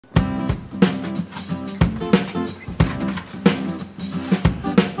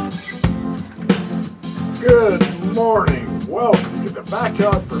morning. Welcome to the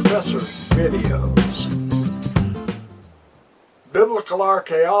Backyard Professor videos. Biblical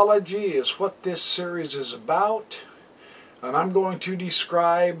archaeology is what this series is about, and I'm going to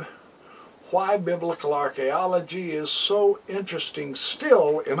describe why biblical archaeology is so interesting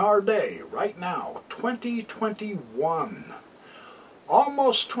still in our day, right now, 2021,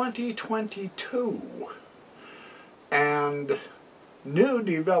 almost 2022, and new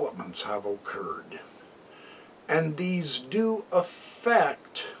developments have occurred. And these do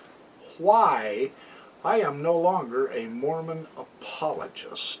affect why I am no longer a Mormon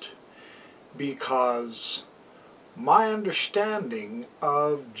apologist, because my understanding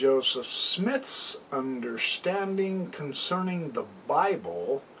of Joseph Smith's understanding concerning the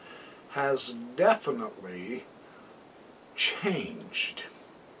Bible has definitely changed.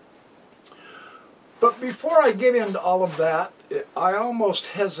 But before I get into all of that, I almost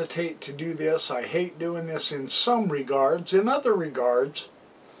hesitate to do this. I hate doing this in some regards. In other regards,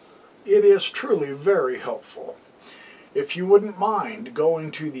 it is truly very helpful. If you wouldn't mind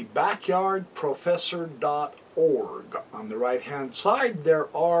going to the backyardprofessor.org. On the right-hand side, there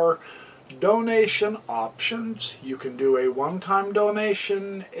are donation options. You can do a one-time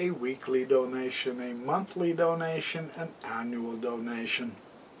donation, a weekly donation, a monthly donation, an annual donation.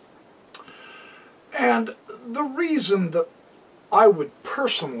 And the reason that I would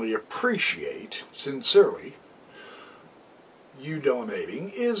personally appreciate, sincerely, you donating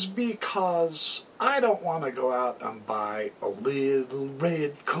is because I don't want to go out and buy a little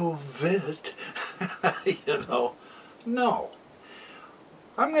red Corvette, No.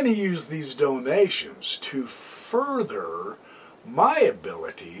 I'm going to use these donations to further my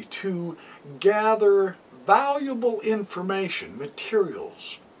ability to gather valuable information,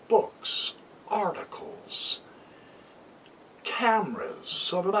 materials, books, articles, cameras,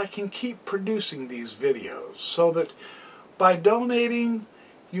 so that I can keep producing these videos, so that by donating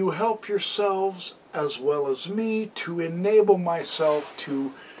you help yourselves as well as me to enable myself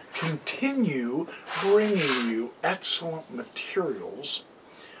to continue bringing you excellent materials.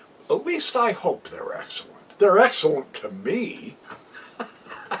 At least I hope they're excellent. They're excellent to me.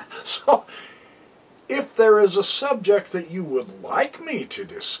 So if there is a subject that you would like me to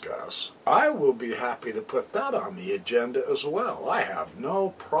discuss, I will be happy to put that on the agenda as well. I have no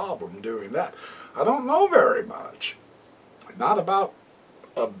problem doing that. I don't know very much. Not about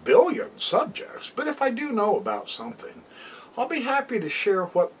a billion subjects, but if I do know about something, I'll be happy to share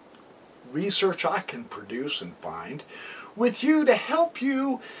what research I can produce and find with you to help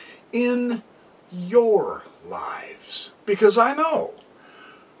you in your lives. Because I know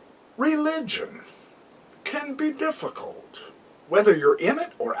religion can be difficult, whether you're in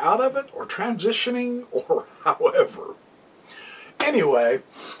it or out of it or transitioning or however. Anyway,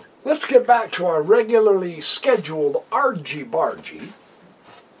 let's get back to our regularly scheduled argy-bargy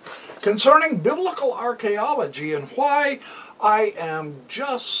concerning biblical archaeology and why I am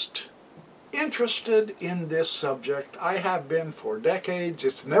just interested in this subject. I have been for decades.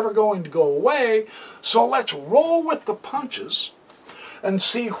 It's never going to go away, so let's roll with the punches and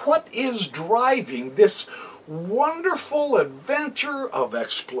see what is driving this wonderful adventure of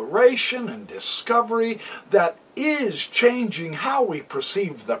exploration and discovery that is changing how we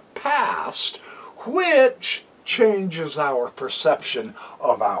perceive the past, which changes our perception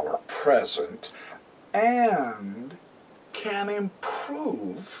of our present and can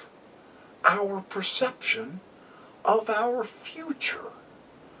improve our perception of our future.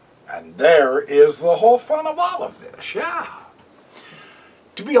 And there is the whole fun of all of this, yeah.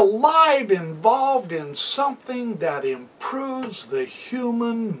 To be alive, involved in something that improves the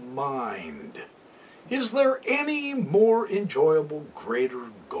human mind. Is there any more enjoyable,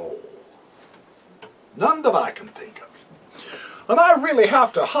 greater goal? None that I can think of. And I really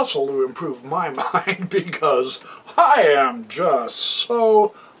have to hustle to improve my mind because I am just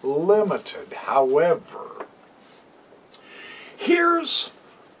so limited. However, here's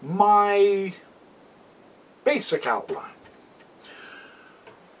my basic outline.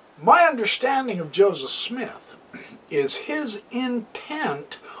 My understanding of Joseph Smith is his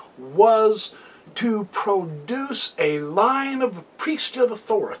intent was to produce a line of priesthood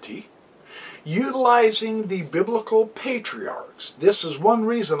authority utilizing the biblical patriarchs. This is one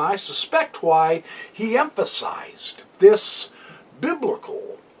reason I suspect why he emphasized this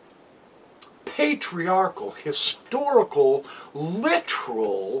biblical, patriarchal, historical,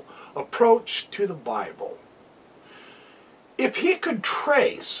 literal approach to the Bible. If he could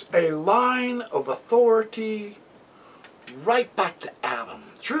trace a line of authority right back to Adam,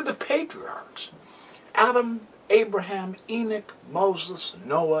 through the patriarchs, Adam, Abraham, Enoch, Moses,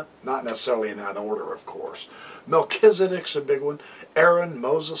 Noah, not necessarily in that order, of course. Melchizedek's a big one, Aaron,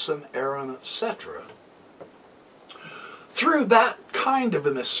 Moses and Aaron, etc. Through that kind of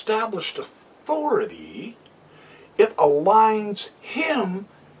an established authority, it aligns him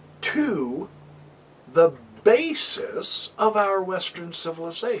to the basis of our Western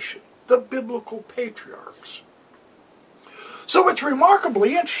civilization, the biblical patriarchs. So it's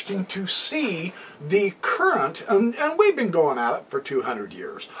remarkably interesting to see the current, and we've been going at it for 200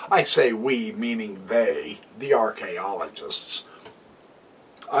 years. I say we, meaning they, the archaeologists.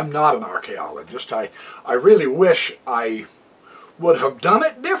 I'm not an archaeologist. I really wish I would have done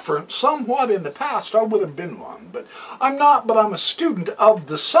it different somewhat in the past. I would have been one. But I'm not, but I'm a student of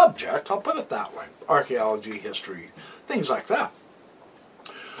the subject. I'll put it that way. Archaeology, history, things like that.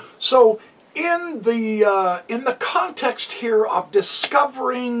 So in the context here of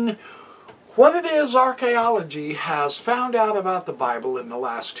discovering what it is archaeology has found out about the Bible in the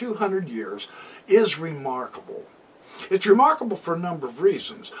last 200 years is remarkable. It's remarkable for a number of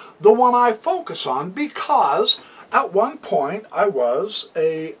reasons. The one I focus on because at one point I was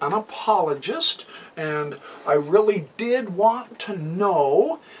an apologist, and I really did want to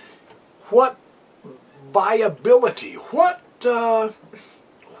know what viability, what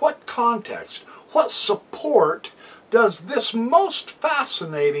context, what support does this most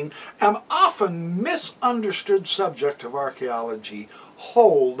fascinating and often misunderstood subject of archaeology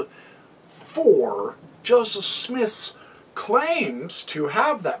hold for Joseph Smith's claims to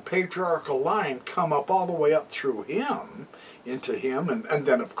have that patriarchal line come up all the way up through him, into him, and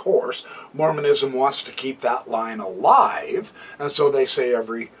then of course Mormonism wants to keep that line alive, and so they say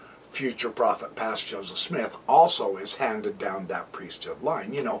every future prophet past Joseph Smith also is handed down that priesthood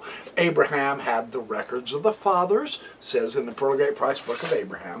line. You know, Abraham had the records of the fathers, says in the Pearl of Great Price, Book of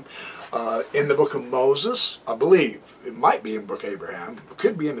Abraham. In the Book of Moses, I believe, it might be in Book of Abraham, it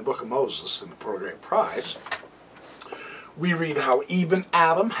could be in the Book of Moses in the Pearl of Great Price, we read how even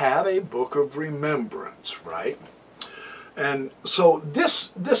Adam had a book of remembrance, right? And so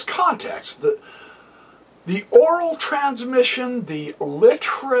this context, the oral transmission, the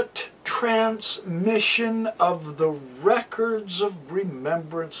literate transmission of the records of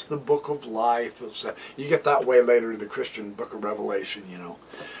remembrance, the book of life. You get that way later in the Christian book of Revelation, you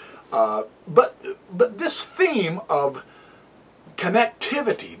know. But this theme of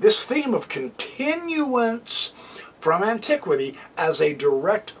connectivity, this theme of continuance from antiquity as a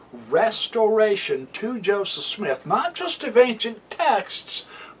direct restoration to Joseph Smith, not just of ancient texts,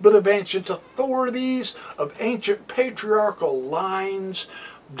 but of ancient authorities, of ancient patriarchal lines,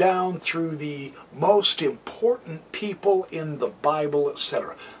 down through the most important people in the Bible,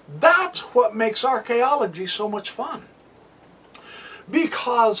 etc. That's what makes archaeology so much fun.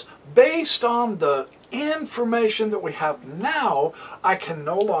 Because based on the information that we have now, I can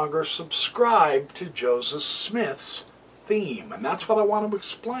no longer subscribe to Joseph Smith's theme. And that's what I want to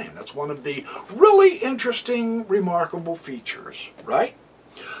explain. That's one of the really interesting, remarkable features, right?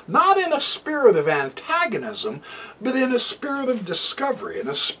 Not in a spirit of antagonism, but in a spirit of discovery, in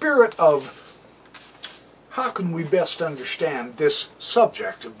a spirit of how can we best understand this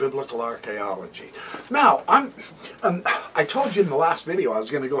subject of biblical archaeology. Now, I told you in the last video I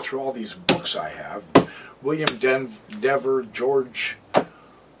was going to go through all these books I have. William Dever, George,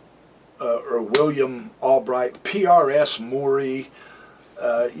 or William Albright, P.R.S. Morey,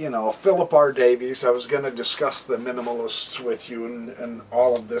 you know, Philip R. Davies. I was going to discuss the minimalists with you and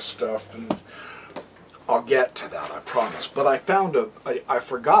all of this stuff, and I'll get to that, I promise. But I found I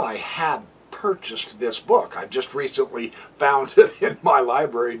forgot I had purchased this book. I just recently found it in my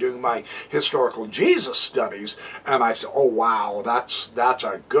library doing my historical Jesus studies, and I said, oh wow, that's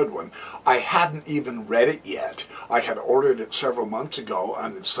a good one. I hadn't even read it yet. I had ordered it several months ago,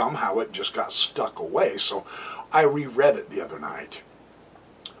 and somehow it just got stuck away, so I reread it the other night.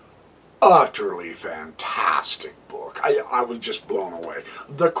 Utterly fantastic book. I was just blown away.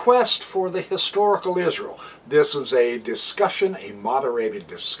 The Quest for the Historical Israel. This is a discussion, a moderated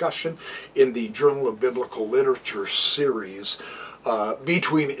discussion in the Journal of Biblical Literature series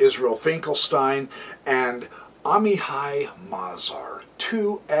between Israel Finkelstein and Amihai Mazar,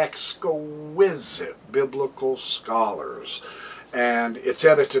 two exquisite biblical scholars. And it's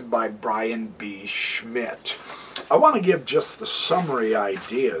edited by Brian B. Schmidt. I want to give just the summary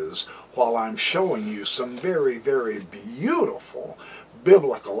ideas while I'm showing you some very, very beautiful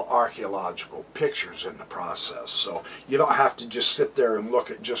biblical archaeological pictures in the process. So you don't have to just sit there and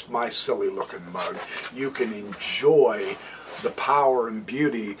look at just my silly looking mug. You can enjoy the power and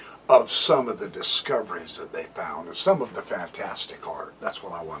beauty of some of the discoveries that they found, and some of the fantastic art. That's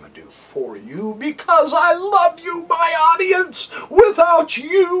what I want to do for you, because I love you, my audience. Without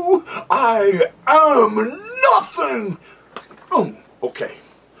you, I am nothing. Okay.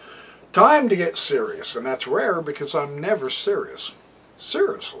 Time to get serious, and that's rare because I'm never serious.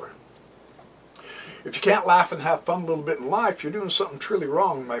 Seriously. If you can't laugh and have fun a little bit in life, you're doing something truly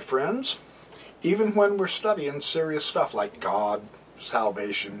wrong, my friends. Even when we're studying serious stuff like God,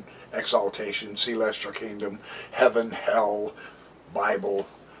 salvation, exaltation, celestial kingdom, heaven, hell, Bible,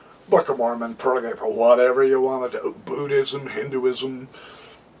 Book of Mormon, purgatory, whatever you want to do, Buddhism, Hinduism,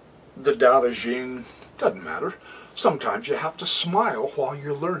 the Tao Te Ching, doesn't matter. Sometimes you have to smile while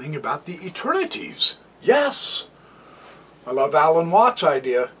you're learning about the eternities. Yes! I love Alan Watts'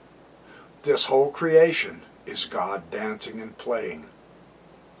 idea. This whole creation is God dancing and playing.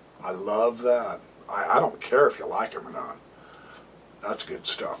 I love that. I don't care if you like him or not. That's good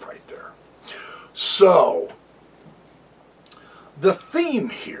stuff right there. So, the theme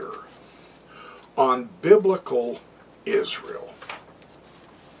here on biblical Israel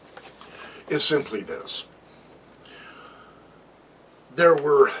is simply this. There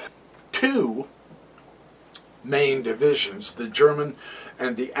were two main divisions, the German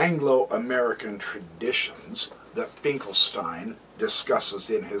and the Anglo-American traditions, that Finkelstein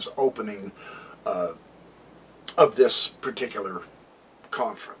discusses in his opening of this particular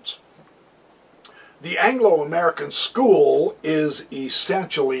conference. The Anglo-American school is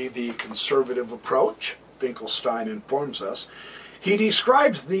essentially the conservative approach, Finkelstein informs us. He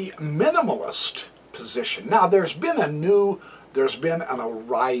describes the minimalist position. Now, there's been an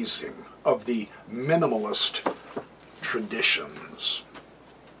arising of the minimalist traditions.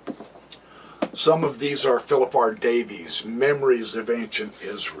 Some of these are Philip R. Davies, Memories of Ancient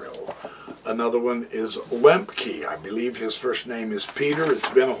Israel. Another one is Lemke. I believe his first name is Peter. It's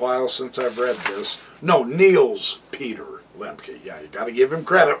been a while since I've read this. No, Niels Peter Lemke. Yeah, you got to give him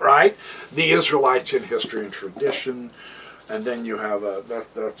credit, right? The Israelites in History and Tradition. And then you have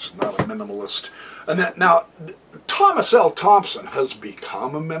that's not a minimalist. And then, now, Thomas L. Thompson has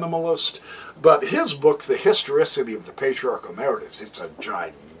become a minimalist, but his book, The Historicity of the Patriarchal Narratives, it's a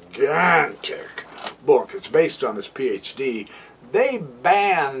gigantic book. It's based on his PhD. They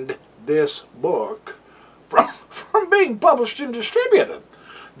banned this book from being published and distributed,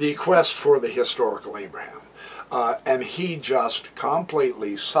 The Quest for the Historical Abraham. And he just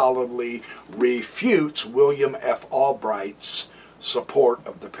completely, solidly refutes William F. Albright's support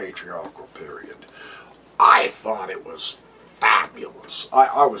of the patriarchal period. I thought it was fabulous.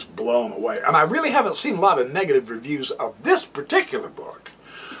 I was blown away. And I really haven't seen a lot of negative reviews of this particular book.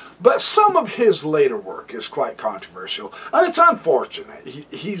 But some of his later work is quite controversial. And it's unfortunate.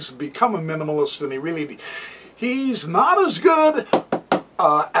 He's become a minimalist, and he's not as good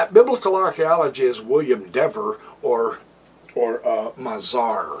at biblical archaeology as William Dever or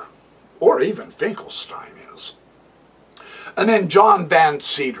Mazar, or even Finkelstein is. And then John Van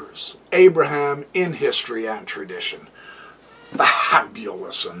Cedars, Abraham in History and Tradition.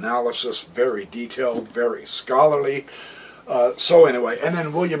 Fabulous analysis, very detailed, very scholarly. So anyway, and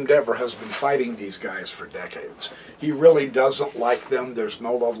then William Dever has been fighting these guys for decades. He really doesn't like them. There's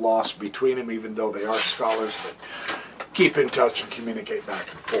no love lost between them, even though they are scholars that keep in touch and communicate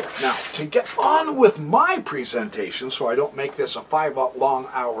back and forth. Now, to get on with my presentation, so I don't make this a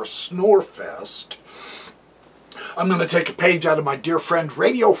 5-long-hour snore fest, I'm going to take a page out of my dear friend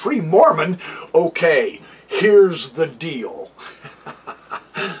Radio Free Mormon. Okay, here's the deal.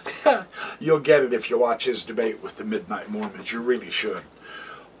 You'll get it if you watch his debate with the Midnight Mormons. You really should.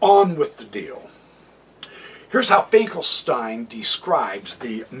 On with the deal. Here's how Finkelstein describes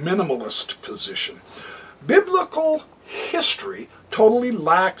the minimalist position. Biblical history totally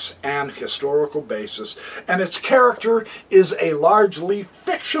lacks an historical basis, and its character is a largely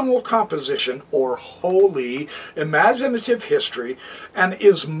fictional composition or wholly imaginative history, and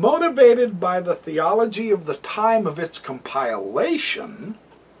is motivated by the theology of the time of its compilation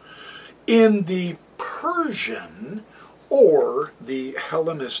in the Persian or the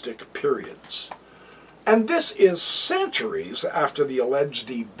Hellenistic periods. And this is centuries after the alleged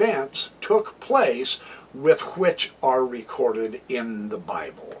events took place with which are recorded in the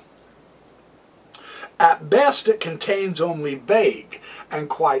Bible. At best, it contains only vague and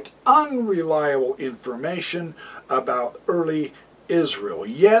quite unreliable information about early Israel.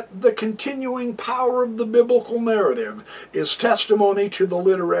 Yet the continuing power of the biblical narrative is testimony to the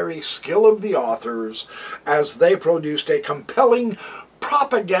literary skill of the authors, as they produced a compelling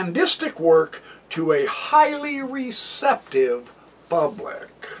propagandistic work to a highly receptive public.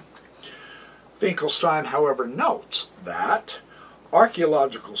 Finkelstein, however, notes that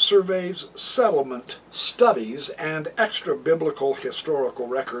archaeological surveys, settlement studies, and extra-biblical historical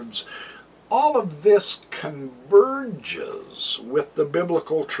records. All of this converges with the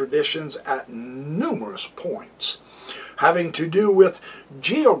biblical traditions at numerous points, having to do with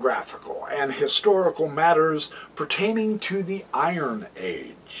geographical and historical matters pertaining to the Iron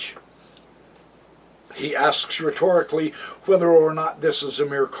Age. He asks rhetorically whether or not this is a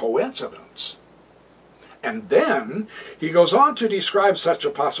mere coincidence. And then he goes on to describe such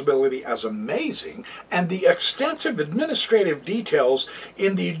a possibility as amazing, and the extensive administrative details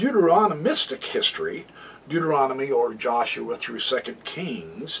in the Deuteronomistic history, Deuteronomy or Joshua through 2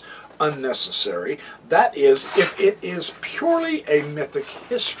 Kings, unnecessary. That is, if it is purely a mythic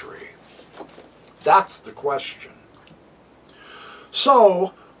history. That's the question.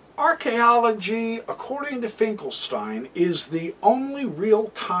 So, archaeology, according to Finkelstein, is the only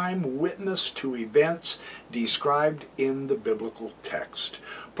real-time witness to events described in the biblical text,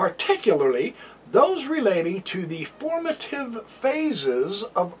 particularly those relating to the formative phases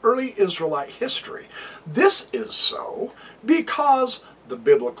of early Israelite history. This is so because the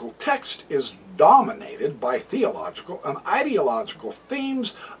biblical text is dominated by theological and ideological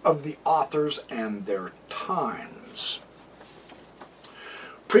themes of the authors and their times.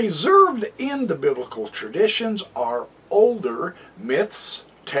 Preserved in the biblical traditions are older myths,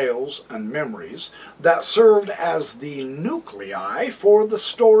 tales, and memories that served as the nuclei for the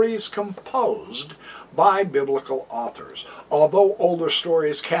stories composed by biblical authors. Although older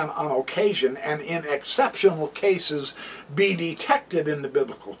stories can on occasion and in exceptional cases be detected in the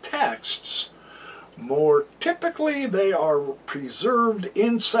biblical texts, more typically they are preserved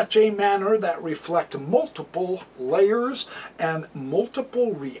in such a manner that reflect multiple layers and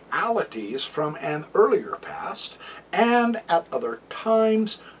multiple realities from an earlier past, and at other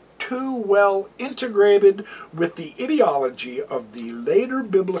times too well integrated with the ideology of the later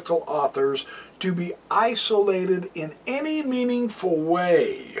biblical authors to be isolated in any meaningful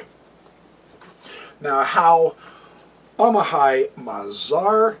way. Now, how Amahai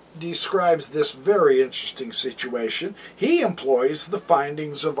Mazar describes this very interesting situation. He employs the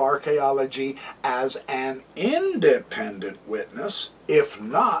findings of archaeology as an independent witness, if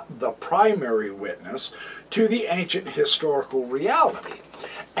not the primary witness, to the ancient historical reality,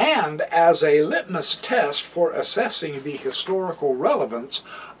 and as a litmus test for assessing the historical relevance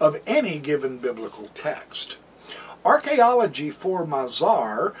of any given biblical text. Archaeology for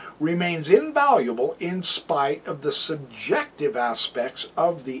Mazar remains invaluable in spite of the subjective aspects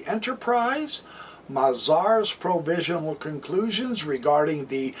of the enterprise. Mazar's provisional conclusions regarding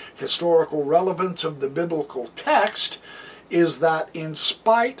the historical relevance of the biblical text is that in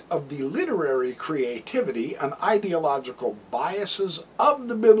spite of the literary creativity and ideological biases of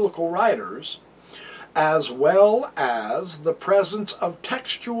the biblical writers, as well as the presence of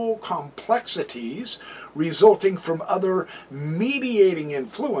textual complexities resulting from other mediating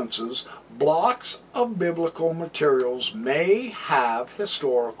influences, blocks of biblical materials may have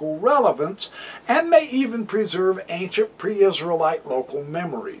historical relevance and may even preserve ancient pre-Israelite local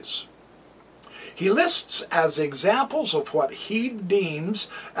memories. He lists as examples of what he deems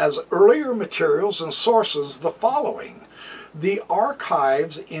as earlier materials and sources the following: the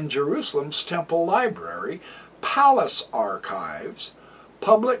archives in Jerusalem's Temple Library, palace archives,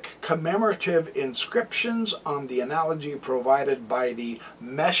 public commemorative inscriptions on the analogy provided by the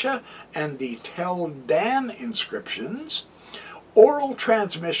Mesha and the Tel Dan inscriptions, oral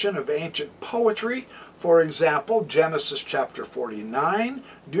transmission of ancient poetry, for example, Genesis chapter 49,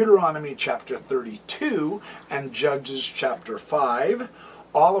 Deuteronomy chapter 32, and Judges chapter 5,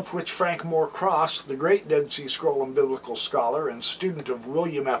 all of which Frank Moore Cross, the great Dead Sea Scroll and biblical scholar and student of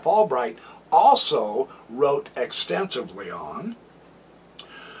William F. Albright, also wrote extensively on.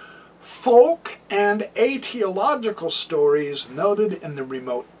 Folk and atheological stories noted in the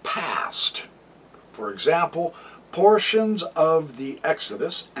remote past. For example, portions of the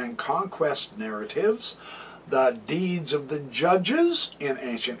Exodus and conquest narratives, the deeds of the judges in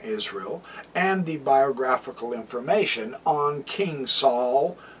ancient Israel, and the biographical information on King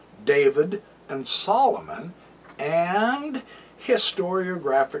Saul, David, and Solomon, and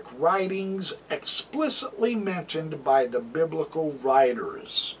historiographic writings explicitly mentioned by the biblical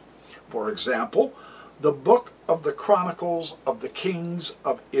writers. For example, the Book of the Chronicles of the Kings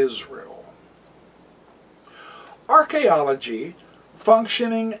of Israel. Archaeology,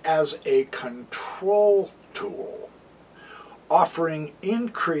 functioning as a control tool, offering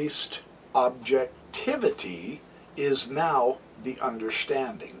increased objectivity, is now the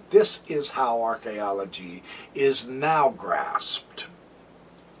understanding. This is how archaeology is now grasped.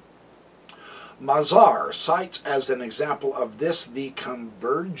 Mazar cites as an example of this the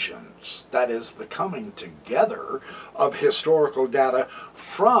convergence, that is, the coming together of historical data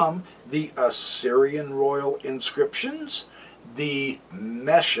from the Assyrian royal inscriptions, the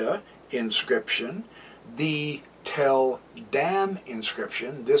Mesha inscription, the Tel Dan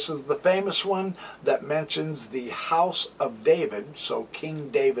inscription. This is the famous one that mentions the house of David, so King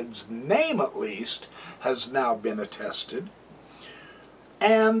David's name at least has now been attested,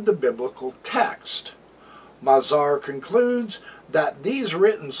 and the biblical text. Mazar concludes that these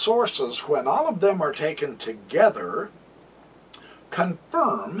written sources, when all of them are taken together,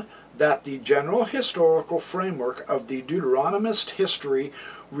 confirm that the general historical framework of the Deuteronomist history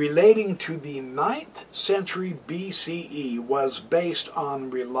relating to the 9th century BCE was based on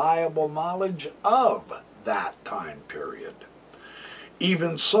reliable knowledge of that time period.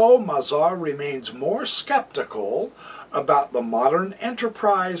 Even so, Mazar remains more skeptical about the modern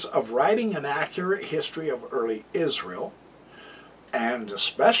enterprise of writing an accurate history of early Israel, and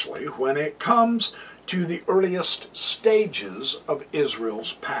especially when it comes to the earliest stages of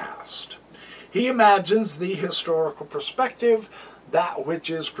Israel's past. He imagines the historical perspective, that which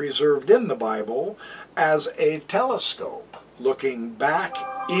is preserved in the Bible, as a telescope looking back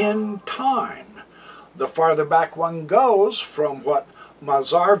in time. The farther back one goes from what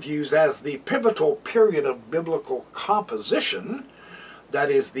Mazar views as the pivotal period of biblical composition, that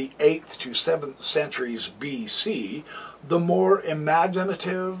is the 8th to 7th centuries BC, the more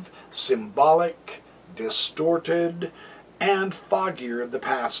imaginative, symbolic, distorted, and foggier the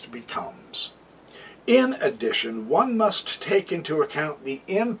past becomes. In addition, one must take into account the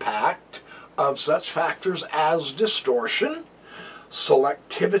impact of such factors as distortion,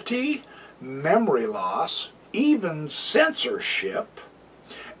 selectivity, memory loss, even censorship,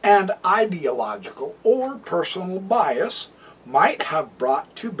 and ideological or personal bias might have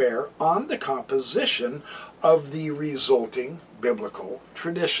brought to bear on the composition of the resulting biblical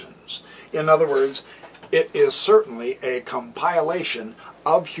traditions. In other words, it is certainly a compilation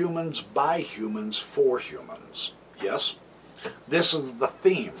of humans by humans for humans. Yes, this is the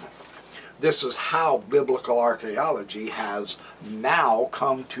theme. This is how biblical archaeology has now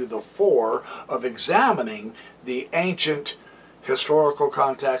come to the fore of examining the ancient historical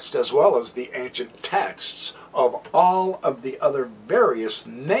context as well as the ancient texts of all of the other various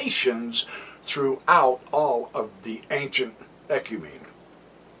nations throughout all of the ancient ecumene.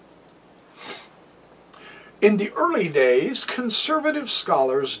 In the early days, conservative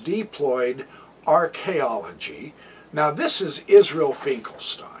scholars deployed archaeology. Now this is Israel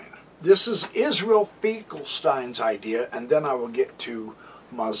Finkelstein. This is Israel Finkelstein's idea, and then I will get to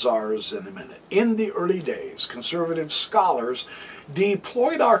Mazar's in a minute. In the early days, conservative scholars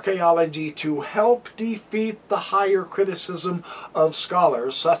deployed archaeology to help defeat the higher criticism of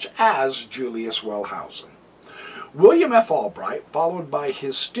scholars such as Julius Wellhausen. William F. Albright, followed by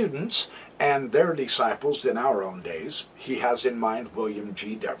his students and their disciples in our own days, he has in mind William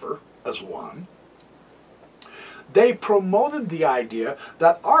G. Dever as one, they promoted the idea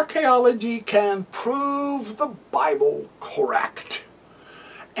that archaeology can prove the Bible correct,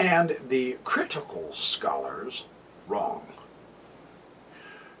 and the critical scholars wrong.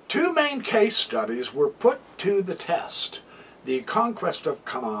 Two main case studies were put to the test: the conquest of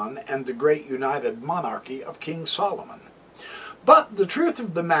Canaan and the great united monarchy of King Solomon. But the truth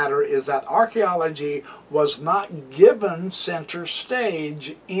of the matter is that archaeology was not given center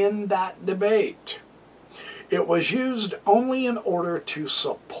stage in that debate. It was used only in order to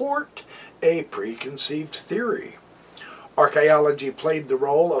support a preconceived theory. Archaeology played the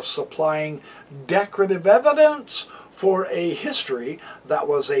role of supplying decorative evidence for a history that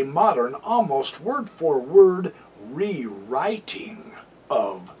was a modern, almost word-for-word rewriting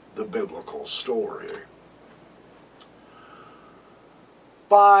of the biblical story.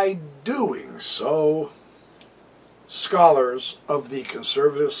 By doing so, scholars of the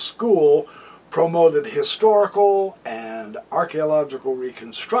conservative school promoted historical and archaeological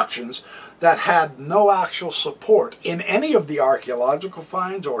reconstructions that had no actual support in any of the archaeological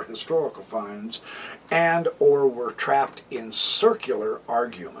finds or historical finds, and or were trapped in circular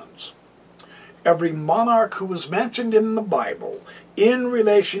arguments. Every monarch who was mentioned in the Bible in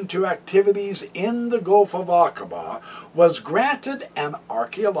relation to activities in the Gulf of Aqaba was granted an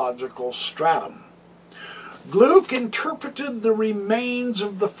archaeological stratum. Gluck interpreted the remains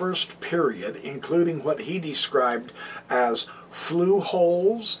of the first period, including what he described as flue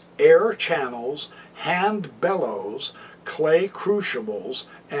holes, air channels, hand bellows, clay crucibles,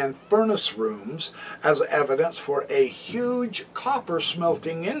 and furnace rooms, as evidence for a huge copper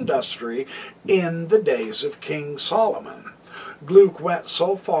smelting industry in the days of King Solomon. Gluck went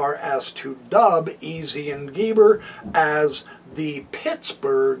so far as to dub Ezion Geber as the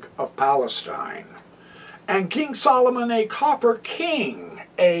Pittsburgh of Palestine, and King Solomon a copper king,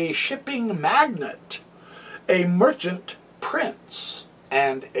 a shipping magnate, a merchant prince,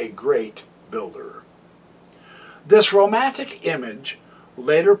 and a great builder. This romantic image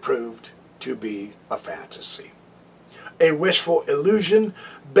later proved to be a fantasy, a wishful illusion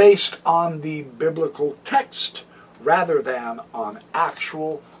based on the biblical text rather than on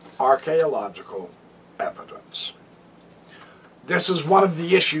actual archaeological evidence. This is one of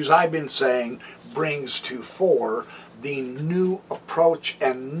the issues I've been saying brings to fore the new approach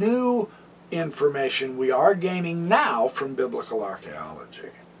and new information we are gaining now from biblical archaeology.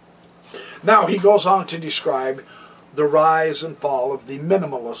 Now he goes on to describe the rise and fall of the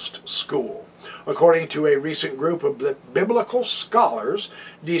minimalist school. According to a recent group of biblical scholars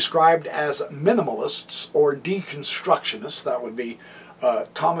described as minimalists or deconstructionists, that would be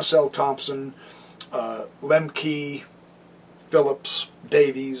Thomas L. Thompson, Lemke, Phillips,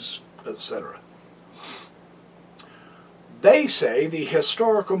 Davies, etc. They say the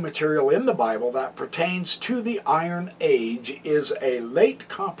historical material in the Bible that pertains to the Iron Age is a late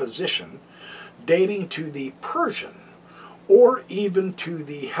composition dating to the Persian or even to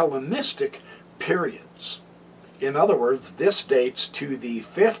the Hellenistic periods. In other words, this dates to the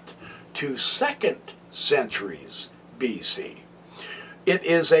 5th to 2nd centuries BC. It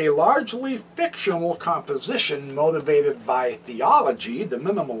is a largely fictional composition motivated by theology, the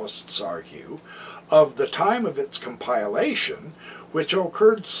minimalists argue, of the time of its compilation, which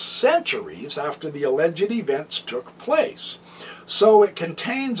occurred centuries after the alleged events took place. So it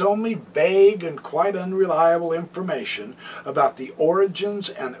contains only vague and quite unreliable information about the origins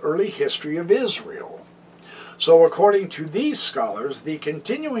and early history of Israel. So according to these scholars, the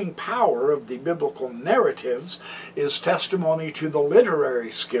continuing power of the biblical narratives is testimony to the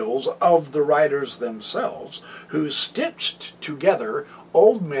literary skills of the writers themselves, who stitched together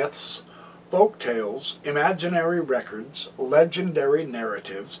old myths, folk tales, imaginary records, legendary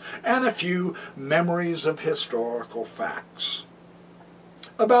narratives, and a few memories of historical facts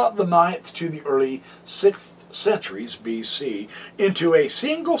about the 9th to the early 6th centuries BC into a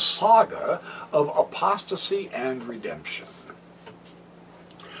single saga of apostasy and redemption.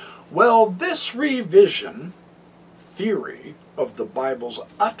 Well, this revision theory of the Bible's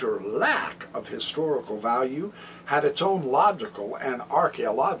utter lack of historical value had its own logical and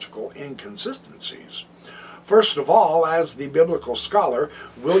archaeological inconsistencies. First of all, as the biblical scholar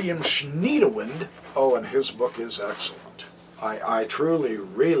William Schniedewind, and his book is excellent. I truly,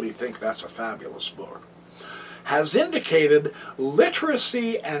 really think that's a fabulous book, has indicated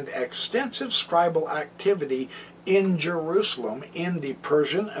literacy and extensive scribal activity in Jerusalem in the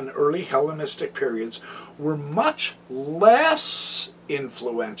Persian and early Hellenistic periods were much less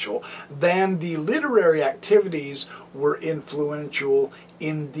influential than the literary activities were influential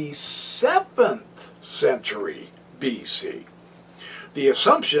in the 7th century BC. The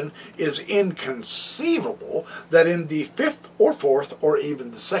assumption is inconceivable that in the 5th or 4th or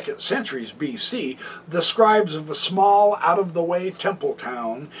even the 2nd centuries BC, the scribes of a small, out-of-the-way temple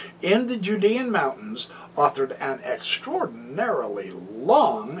town in the Judean mountains authored an extraordinarily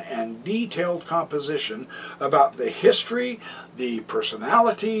long and detailed composition about the history, the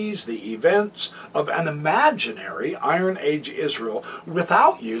personalities, the events of an imaginary Iron Age Israel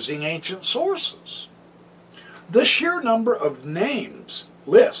without using ancient sources. The sheer number of names,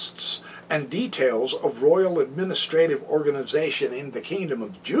 lists, and details of royal administrative organization in the Kingdom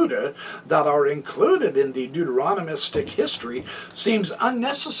of Judah that are included in the Deuteronomistic history seems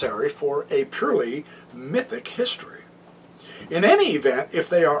unnecessary for a purely mythic history. In any event, if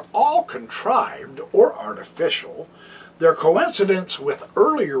they are all contrived or artificial, their coincidence with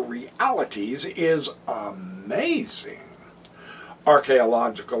earlier realities is amazing.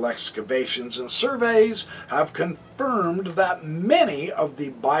 Archaeological excavations and surveys have confirmed that many of the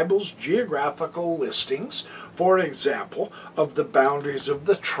Bible's geographical listings, for example, of the boundaries of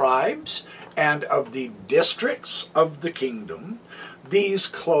the tribes and of the districts of the kingdom, these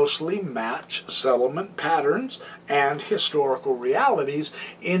closely match settlement patterns and historical realities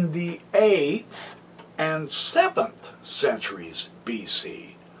in the 8th and 7th centuries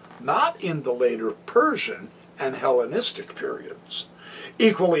BC, not in the later Persian and Hellenistic periods.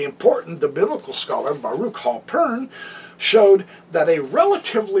 Equally important, the biblical scholar Baruch Halpern showed that a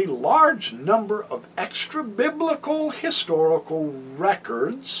relatively large number of extra-biblical historical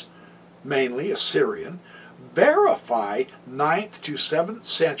records, mainly Assyrian, verify 9th to 7th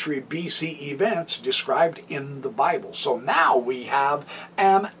century BC events described in the Bible. So now we have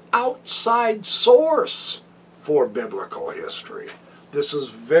an outside source for biblical history. This is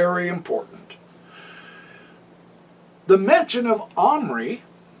very important. The mention of Omri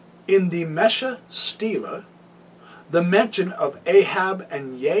in the Mesha Stela, the mention of Ahab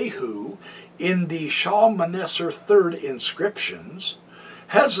and Jehu in the Shalmaneser III inscriptions,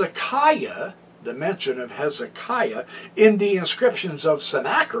 Hezekiah, the mention of Hezekiah in the inscriptions of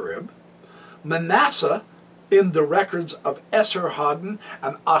Sennacherib, Manasseh in the records of Esarhaddon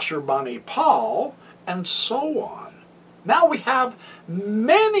and Ashurbanipal, and so on. Now we have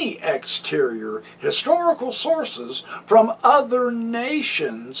many exterior historical sources from other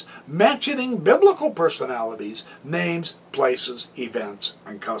nations mentioning biblical personalities, names, places, events,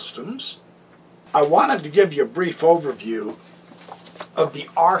 and customs. I wanted to give you a brief overview of the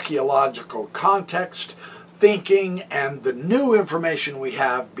archaeological context, thinking, and the new information we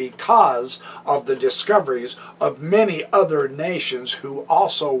have because of the discoveries of many other nations who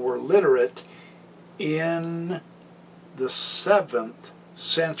also were literate in the 7th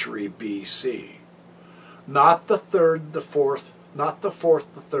century BC. Not the 3rd, the 4th, not the 4th,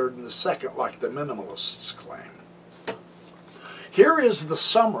 the 3rd, and the 2nd like the minimalists claim. Here is the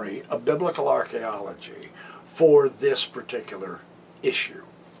summary of biblical archaeology for this particular issue.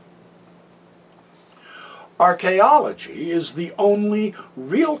 Archaeology is the only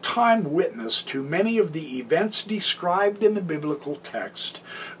real-time witness to many of the events described in the biblical text,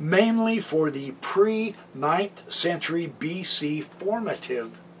 mainly for the pre-9th century BC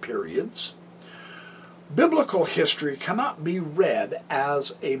formative periods. Biblical history cannot be read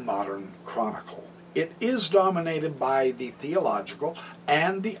as a modern chronicle. It is dominated by the theological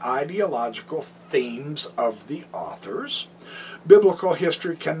and the ideological themes of the authors. Biblical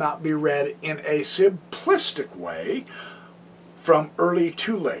history cannot be read in a simplistic way from early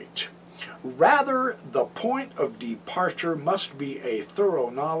to late. Rather, the point of departure must be a thorough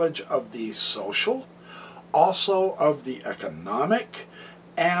knowledge of the social, also of the economic,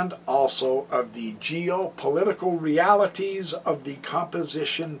 and also of the geopolitical realities of the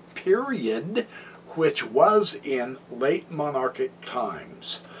composition period, which was in late monarchic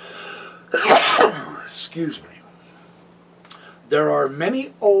times. Excuse me. There are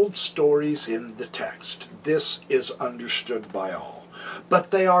many old stories in the text. This is understood by all.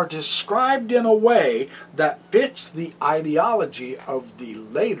 But they are described in a way that fits the ideology of the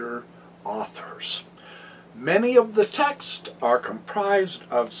later authors. Many of the texts are comprised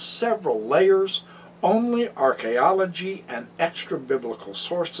of several layers. Only archaeology and extra-biblical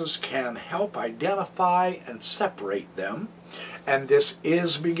sources can help identify and separate them, and this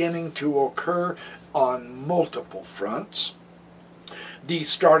is beginning to occur on multiple fronts. The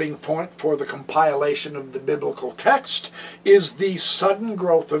starting point for the compilation of the biblical text is the sudden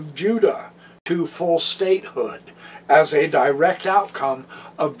growth of Judah to full statehood as a direct outcome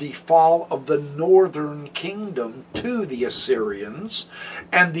of the fall of the northern kingdom to the Assyrians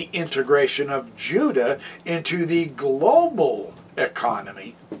and the integration of Judah into the global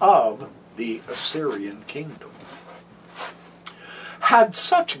economy of the Assyrian kingdom. Had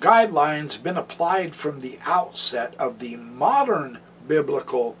such guidelines been applied from the outset of the modern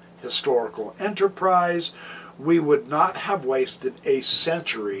biblical historical enterprise, we would not have wasted a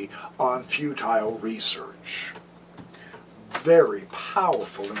century on futile research. Very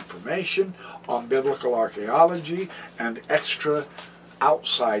powerful information on biblical archaeology and extra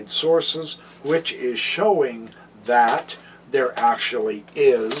outside sources, which is showing that there actually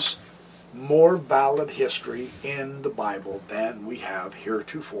is more valid history in the Bible than we have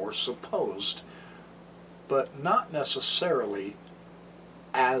heretofore supposed, but not necessarily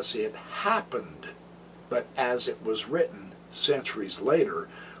as it happened, but as it was written centuries later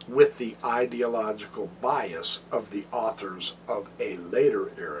with the ideological bias of the authors of a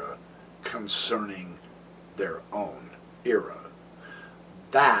later era concerning their own era.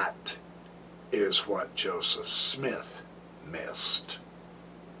 That is what Joseph Smith missed.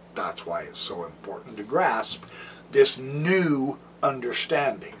 That's why it's so important to grasp this new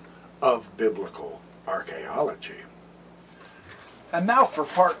understanding of biblical archaeology. And now for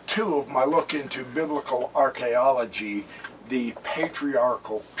part 2 of my look into biblical archaeology, the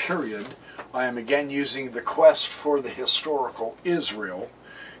patriarchal period. I am again using the quest for the historical Israel,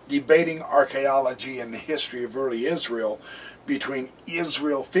 debating archaeology and the history of early Israel between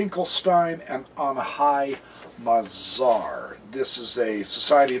Israel Finkelstein and Amihai Mazar. This is a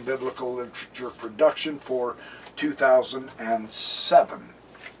Society of Biblical Literature production for 2007.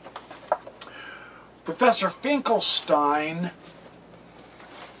 Professor Finkelstein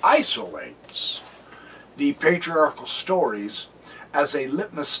isolates the patriarchal stories as a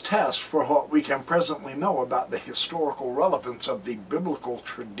litmus test for what we can presently know about the historical relevance of the biblical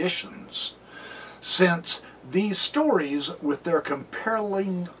traditions. since these stories, with their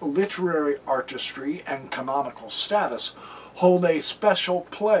compelling literary artistry and canonical status, hold a special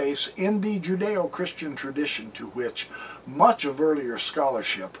place in the Judeo-Christian tradition to which much of earlier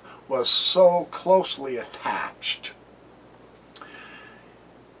scholarship was so closely attached.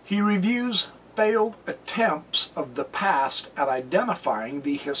 He reviews failed attempts of the past at identifying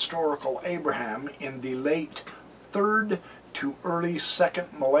the historical Abraham in the late 3rd to early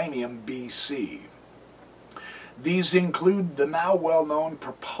 2nd millennium BC. These include the now well-known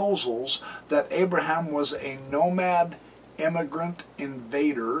proposals that Abraham was a nomad, immigrant,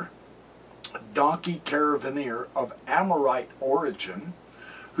 invader, donkey caravaneer of Amorite origin,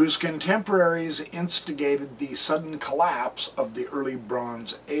 whose contemporaries instigated the sudden collapse of the early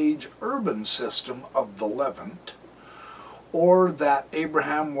Bronze Age urban system of the Levant, or that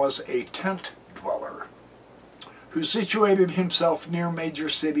Abraham was a tent dweller, who situated himself near major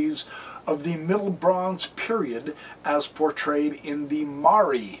cities of the Middle Bronze period as portrayed in the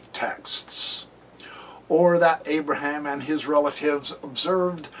Mari texts, or that Abraham and his relatives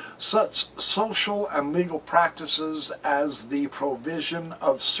observed such social and legal practices as the provision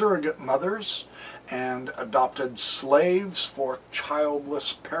of surrogate mothers and adopted slaves for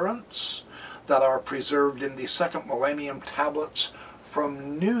childless parents that are preserved in the 2nd millennium tablets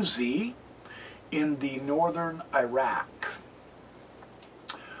from Nuzi in the northern Iraq.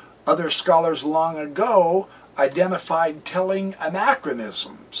 Other scholars long ago identified telling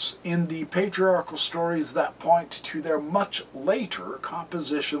anachronisms in the patriarchal stories that point to their much later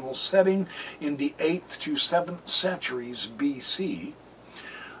compositional setting in the 8th to 7th centuries BC,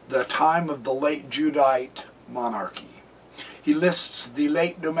 the time of the late Judite monarchy. He lists the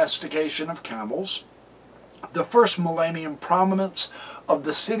late domestication of camels, the 1st millennium prominence of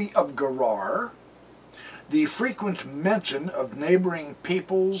the city of Gerar, the frequent mention of neighboring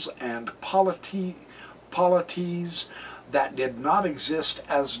peoples and polities that did not exist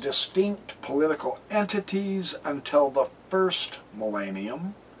as distinct political entities until the 1st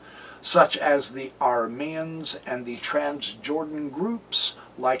millennium, such as the Arameans and the Transjordan groups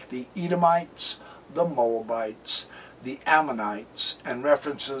like the Edomites, the Moabites, the Ammonites, and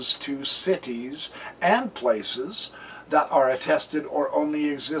references to cities and places that are attested or only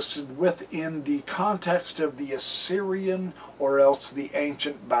existed within the context of the Assyrian or else the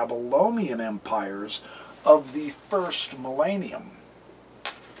ancient Babylonian empires of the 1st millennium.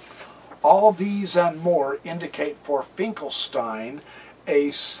 All these and more indicate for Finkelstein a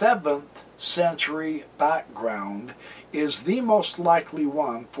 7th century background is the most likely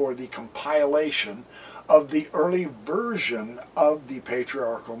one for the compilation of the early version of the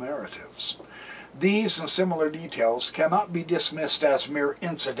patriarchal narratives. These and similar details cannot be dismissed as mere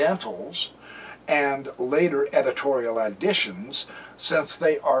incidentals and later editorial additions, since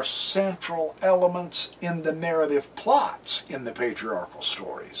they are central elements in the narrative plots in the patriarchal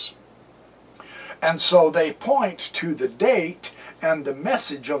stories. And so they point to the date and the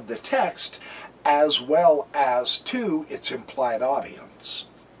message of the text as well as to its implied audience.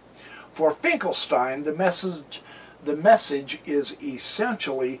 For Finkelstein, the message is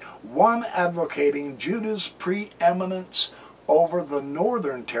essentially one advocating Judah's preeminence over the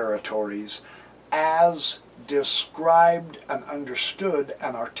northern territories as described and understood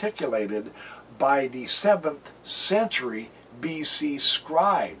and articulated by the 7th century BC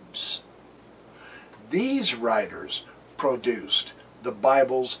scribes. These writers produced the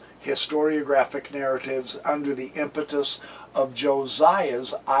Bible's historiographic narratives under the impetus of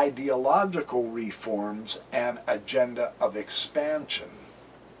Josiah's ideological reforms and agenda of expansion.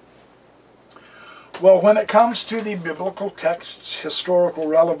 Well, when it comes to the biblical text's historical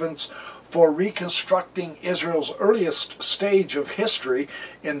relevance for reconstructing Israel's earliest stage of history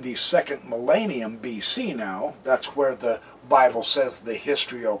in the 2nd millennium BC now, that's where the Bible says the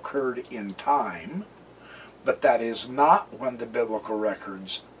history occurred in time, but that is not when the biblical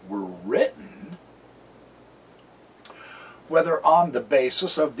records were written. Whether on the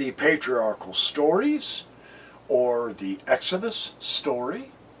basis of the patriarchal stories, or the Exodus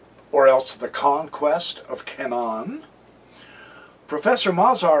story, or else the conquest of Canaan, Professor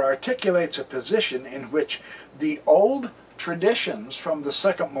Mazar articulates a position in which the old traditions from the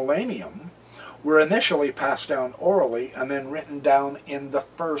 2nd millennium were initially passed down orally and then written down in the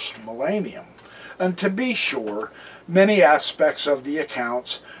 1st millennium. And to be sure, many aspects of the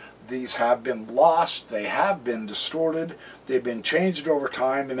accounts, these have been lost, they have been distorted, they've been changed over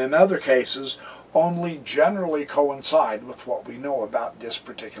time, and in other cases only generally coincide with what we know about this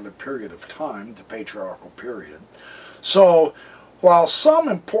particular period of time, the patriarchal period. So, while some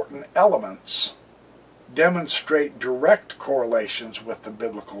important elements demonstrate direct correlations with the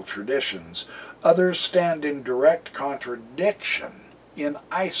biblical traditions. Others stand in direct contradiction in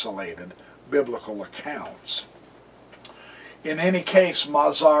isolated biblical accounts. In any case,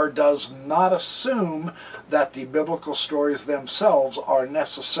 Mazar does not assume that the biblical stories themselves are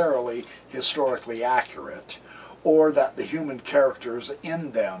necessarily historically accurate, or that the human characters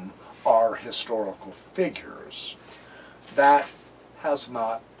in them are historical figures. That has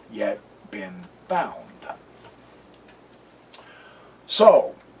not yet been found.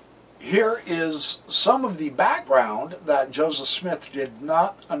 So, here is some of the background that Joseph Smith did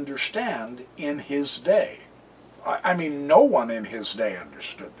not understand in his day. I mean, no one in his day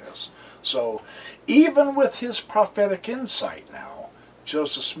understood this. So, even with his prophetic insight now,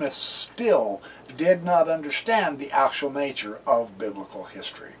 Joseph Smith still did not understand the actual nature of biblical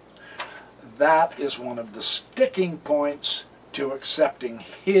history. That is one of the sticking points to accepting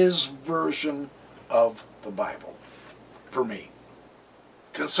his version of the Bible, for me.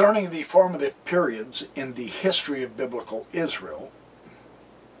 Concerning the formative periods in the history of biblical Israel,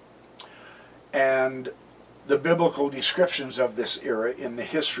 and the biblical descriptions of this era in the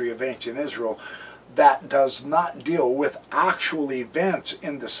history of ancient Israel, that does not deal with actual events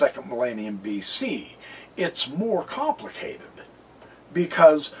in the second millennium BC. It's more complicated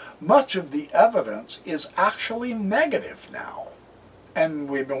because much of the evidence is actually negative now. And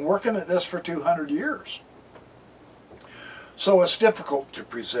we've been working at this for 200 years. So it's difficult to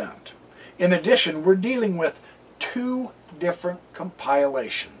present. In addition, we're dealing with two different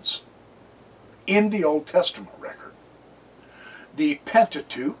compilations in the Old Testament record: the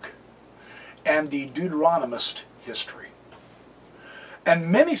Pentateuch and the Deuteronomist history.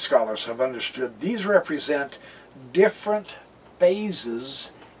 And many scholars have understood these represent different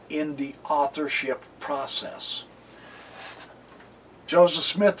phases in the authorship process. Joseph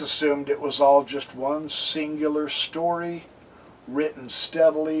Smith assumed it was all just one singular story, written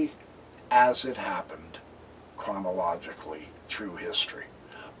steadily as it happened, chronologically through history,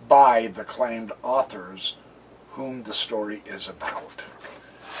 by the claimed authors whom the story is about.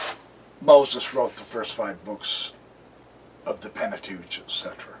 Moses wrote the first 5 books of the Pentateuch,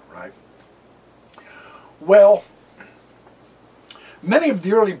 etc., right? Well, many of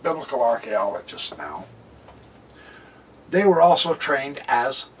the early biblical archaeologists now, they were also trained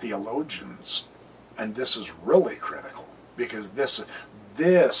as theologians. And this is really critical, because this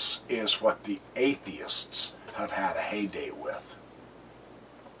is what the atheists have had a heyday with.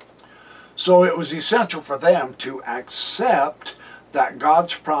 So it was essential for them to accept that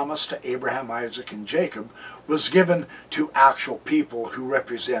God's promise to Abraham, Isaac, and Jacob was given to actual people who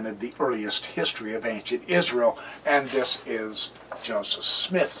represented the earliest history of ancient Israel, and this is Joseph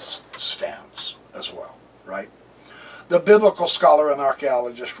Smith's stance as well, right? The biblical scholar and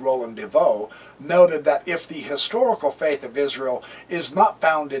archaeologist Roland DeVoe noted that if the historical faith of Israel is not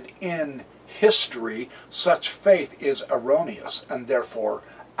founded in history, such faith is erroneous, and therefore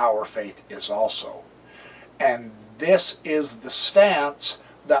our faith is also. And this is the stance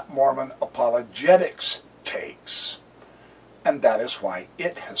that Mormon apologetics takes, and that is why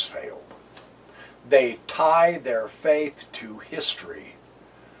it has failed. They tie their faith to history,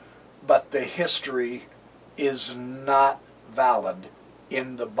 but the history is not valid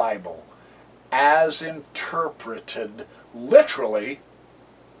in the Bible as interpreted literally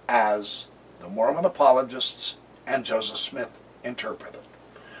as the Mormon apologists and Joseph Smith interpreted.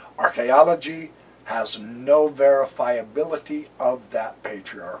 Archaeology has no verifiability of that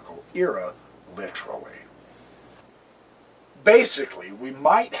patriarchal era, literally. Basically, we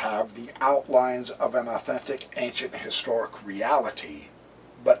might have the outlines of an authentic ancient historic reality,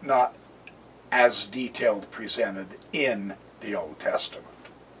 but not as detailed presented in the Old Testament.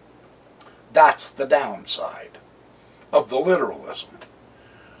 That's the downside of the literalism.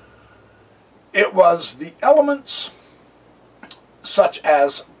 It was the elements such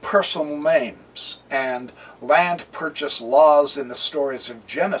as personal names and land purchase laws in the stories of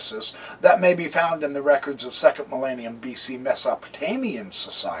Genesis that may be found in the records of 2nd millennium BC Mesopotamian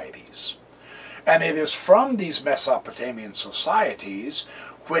societies. And it is from these Mesopotamian societies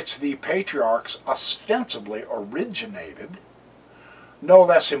which the patriarchs ostensibly originated. No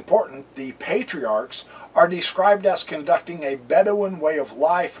less important, the patriarchs are described as conducting a Bedouin way of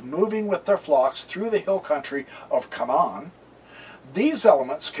life, moving with their flocks through the hill country of Canaan. These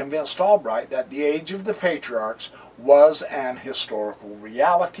elements convinced Albright that the age of the patriarchs was an historical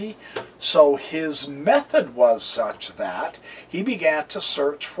reality, so his method was such that he began to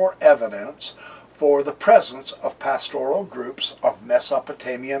search for evidence for the presence of pastoral groups of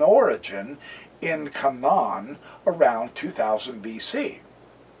Mesopotamian origin in Canaan around 2000 BC.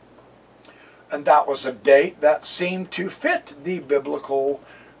 And that was a date that seemed to fit the biblical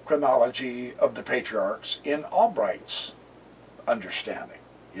chronology of the patriarchs in Albright's understanding.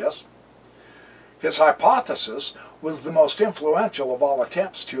 Yes? His hypothesis was the most influential of all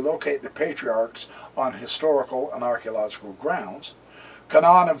attempts to locate the patriarchs on historical and archaeological grounds.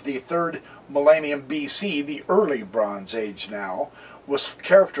 Canaan of the 3rd millennium BC, the early Bronze Age now, was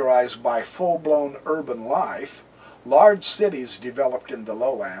characterized by full-blown urban life. Large cities developed in the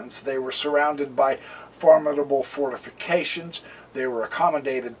lowlands. They were surrounded by formidable fortifications. They were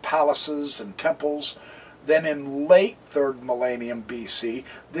accommodated palaces and temples. Then in late 3rd millennium BC,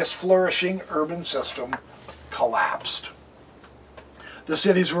 this flourishing urban system collapsed. The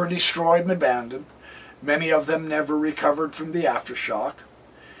cities were destroyed and abandoned. Many of them never recovered from the aftershock.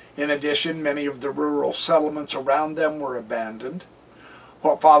 In addition, many of the rural settlements around them were abandoned.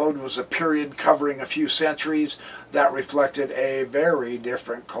 What followed was a period covering a few centuries that reflected a very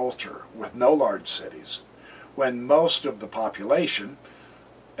different culture, with no large cities, when most of the population,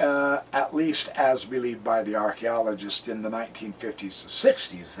 at least as believed by the archaeologists in the 1950s and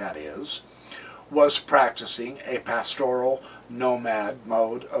 60s, that is, was practicing a pastoral nomad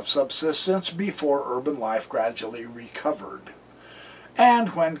mode of subsistence before urban life gradually recovered. And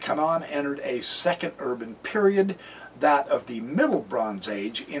when Canaan entered a second urban period, that of the Middle Bronze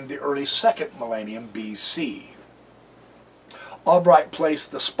Age in the early 2nd millennium BC. Albright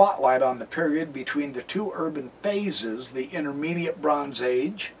placed the spotlight on the period between the two urban phases, the Intermediate Bronze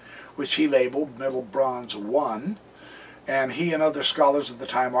Age, which he labeled Middle Bronze I, and he and other scholars of the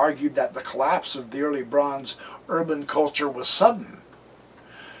time argued that the collapse of the early Bronze urban culture was sudden,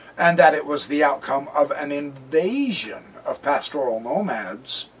 and that it was the outcome of an invasion of pastoral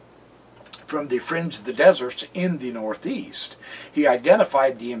nomads from the fringe of the deserts in the northeast. He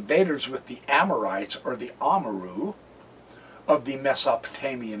identified the invaders with the Amorites, or the Amaru, of the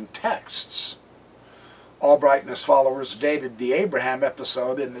Mesopotamian texts. Albright and his followers dated the Abraham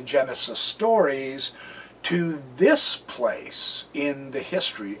episode in the Genesis stories to this place in the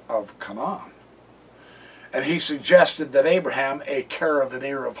history of Canaan. And he suggested that Abraham, a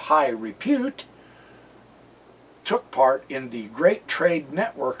caravaneer of high repute, took part in the great trade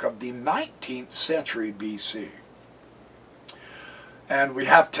network of the 19th century BC. And we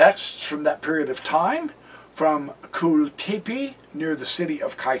have texts from that period of time from Kultepe near the city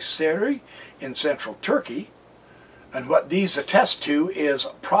of Kayseri in central Turkey. And what these attest to is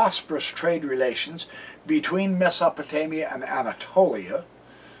prosperous trade relations between Mesopotamia and Anatolia.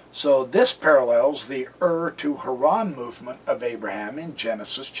 So this parallels the to Haran movement of Abraham in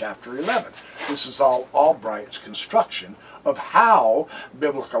Genesis chapter 11. This is all Albright's construction of how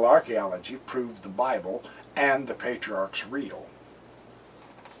biblical archaeology proved the Bible and the patriarchs real.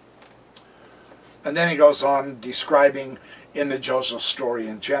 And then he goes on describing in the Joseph story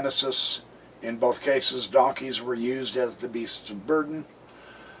in Genesis, in both cases donkeys were used as the beasts of burden.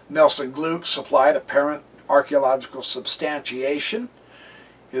 Nelson Gluck supplied apparent archaeological substantiation.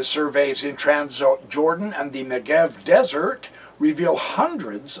 His surveys in Transjordan and the Negev desert reveal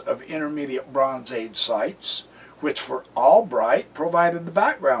hundreds of intermediate Bronze Age sites, which for Albright provided the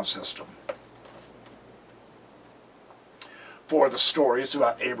background system for the stories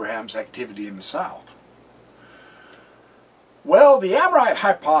about Abraham's activity in the south. Well, the Amorite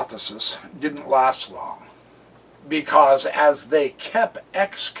hypothesis didn't last long, because as they kept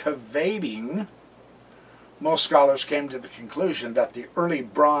excavating, most scholars came to the conclusion that the early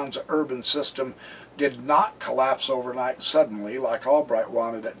bronze urban system did not collapse overnight suddenly like Albright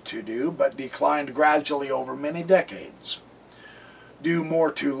wanted it to do, but declined gradually over many decades, due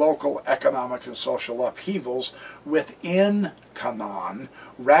more to local economic and social upheavals within Canaan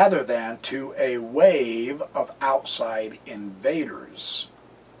rather than to a wave of outside invaders.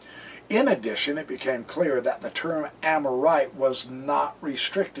 In addition, it became clear that the term Amorite was not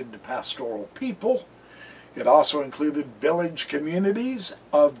restricted to pastoral people. It also included village communities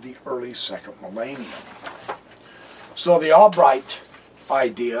of the early 2nd millennium. So the Albright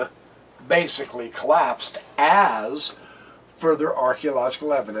idea basically collapsed as further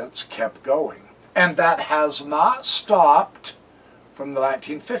archaeological evidence kept going. And that has not stopped from the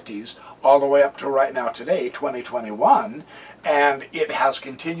 1950s all the way up to right now today, 2021, and it has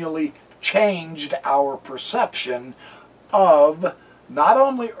continually changed our perception of not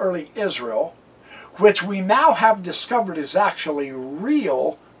only early Israel, which we now have discovered is actually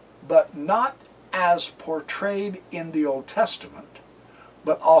real, but not as portrayed in the Old Testament,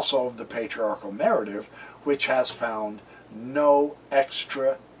 but also of the patriarchal narrative, which has found no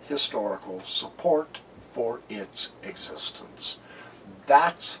extra historical support for its existence.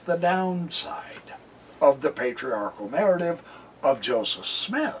 That's the downside of the patriarchal narrative of Joseph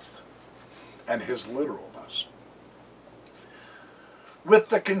Smith. and his literalness. With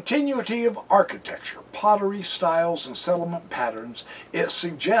the continuity of architecture, pottery styles, and settlement patterns, it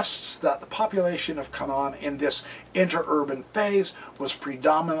suggests that the population of Canaan in this interurban phase was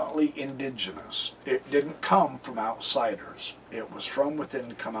predominantly indigenous. It didn't come from outsiders. It was from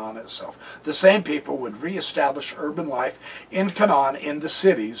within Canaan itself. The same people would reestablish urban life in Canaan in the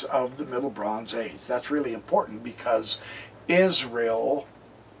cities of the Middle Bronze Age. That's really important because Israel,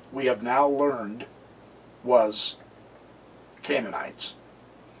 we have now learned, was Canaanites.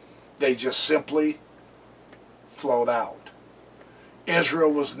 They just simply flowed out.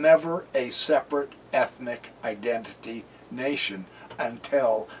 Israel was never a separate ethnic identity nation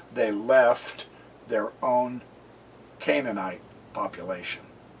until they left their own Canaanite population.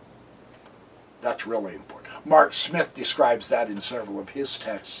 That's really important. Mark Smith describes that in several of his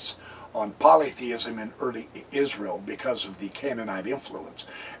texts on polytheism in early Israel because of the Canaanite influence,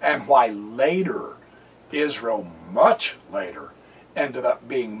 and why later Israel, much later, ended up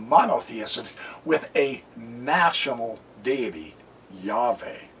being monotheistic with a national deity,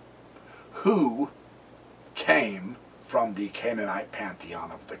 Yahweh, who came from the Canaanite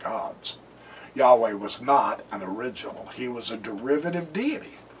pantheon of the gods. Yahweh was not an original. He was a derivative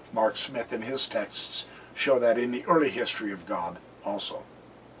deity. Mark Smith in his texts show that in the early history of God also.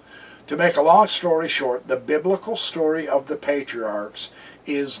 To make a long story short, the biblical story of the patriarchs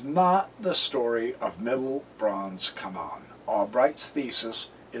is not the story of Middle Bronze Canaan. Albright's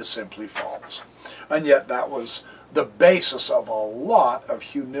thesis is simply false. And yet that was the basis of a lot of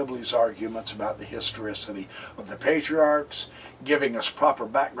Hugh Nibley's arguments about the historicity of the patriarchs, giving us proper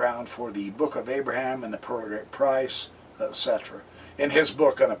background for the Book of Abraham and the Pearl of Great Price, etc. In his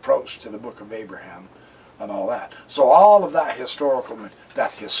book, An Approach to the Book of Abraham, and all that. So all of that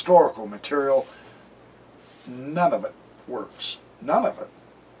historical material, none of it works. None of it.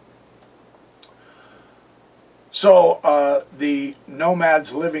 So the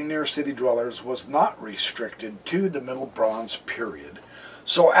nomads living near city dwellers was not restricted to the Middle Bronze period.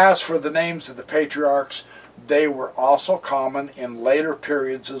 So as for the names of the patriarchs, they were also common in later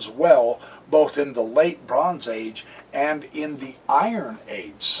periods as well, both in the late Bronze Age and in the Iron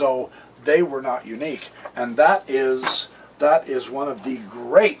Age. So they were not unique. And that is one of the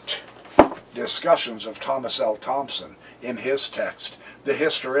great discussions of Thomas L. Thompson in his text, The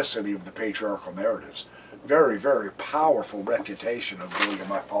Historicity of the Patriarchal Narratives. Very, very powerful refutation of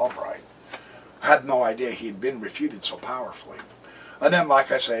William F. Albright. I had no idea he had been refuted so powerfully. And then,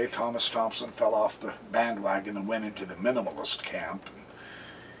 like I say, Thomas Thompson fell off the bandwagon and went into the minimalist camp.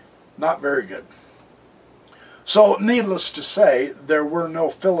 Not very good. So, needless to say, there were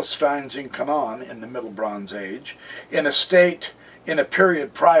no Philistines in Canaan in the Middle Bronze Age. In a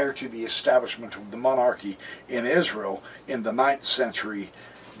period prior to the establishment of the monarchy in Israel in the 9th century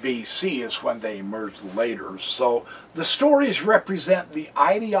BC is when they emerged later. So the stories represent the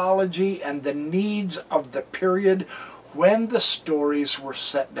ideology and the needs of the period when the stories were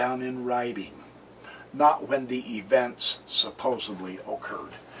set down in writing, not when the events supposedly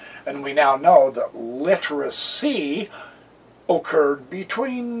occurred. And we now know that literacy occurred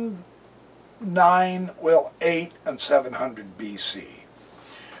between 8 and 700 BC.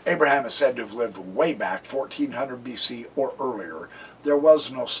 Abraham is said to have lived way back, 1400 BC or earlier. There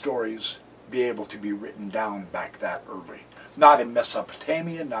was no stories be able to be written down back that early. Not in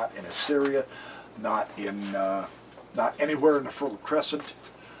Mesopotamia, not in Assyria, not anywhere in the Fertile Crescent,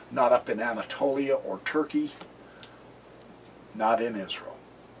 not up in Anatolia or Turkey, not in Israel.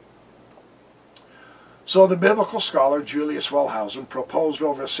 So the biblical scholar Julius Wellhausen proposed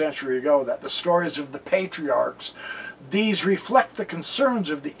over a century ago that the stories of the patriarchs, these reflect the concerns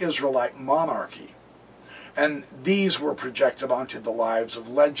of the Israelite monarchy, and these were projected onto the lives of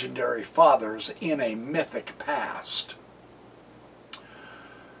legendary fathers in a mythic past.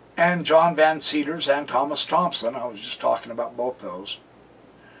 And John Van Seters and Thomas Thompson, I was just talking about both those,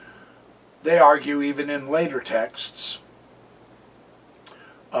 they argue even in later texts,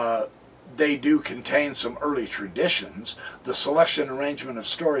 they do contain some early traditions. The selection and arrangement of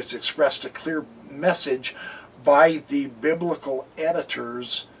stories expressed a clear message by the biblical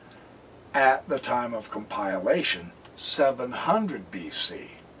editors at the time of compilation, 700 BC.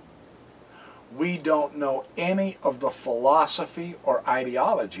 We don't know any of the philosophy or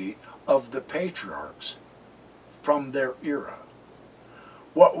ideology of the patriarchs from their era.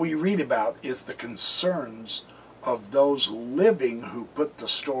 What we read about is the concerns of those living who put the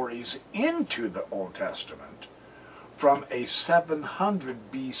stories into the Old Testament from a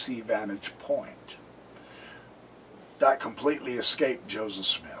 700 BC vantage point. That completely escaped Joseph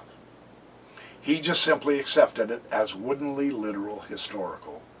Smith. He just simply accepted it as woodenly literal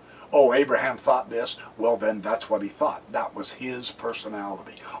historical. Oh, Abraham thought this. Well, then that's what he thought. That was his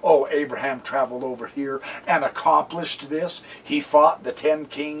personality. Oh, Abraham traveled over here and accomplished this. He fought the 10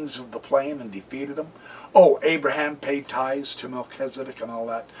 kings of the plain and defeated them. Oh, Abraham paid tithes to Melchizedek and all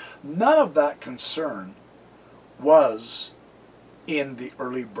that. None of that concern was in the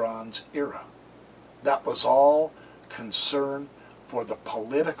early Bronze era. That was all concern for the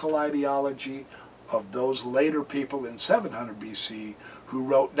political ideology of those later people in 700 BC who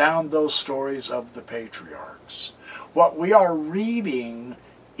wrote down those stories of the patriarchs. What we are reading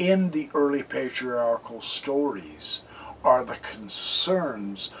in the early patriarchal stories are the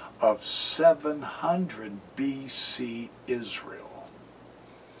concerns of 700 BC Israel.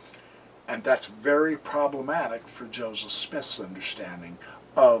 And that's very problematic for Joseph Smith's understanding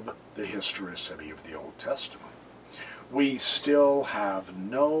of the historicity of the Old Testament. We still have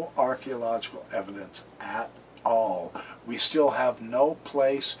no archaeological evidence at all. We still have no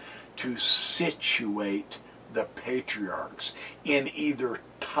place to situate the patriarchs in either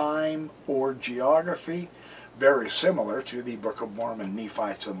time or geography, very similar to the Book of Mormon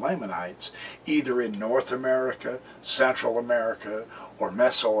Nephites and Lamanites, either in North America, Central America, or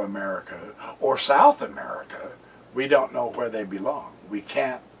Mesoamerica, or South America. We don't know where they belong. We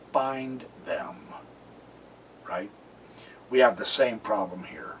can't find them, right? We have the same problem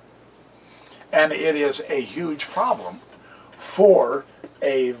here. And it is a huge problem for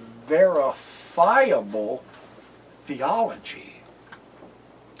a verifiable theology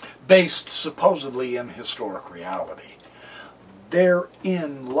based supposedly in historic reality.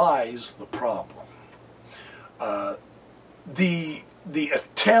 Therein lies the problem. The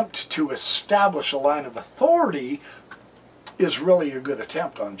attempt to establish a line of authority is really a good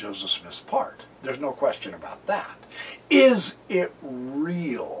attempt on Joseph Smith's part. There's no question about that. Is it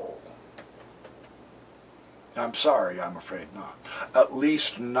real? I'm sorry, I'm afraid not. At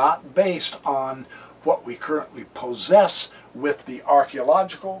least not based on what we currently possess with the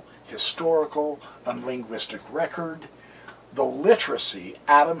archaeological, historical, and linguistic record, the literacy,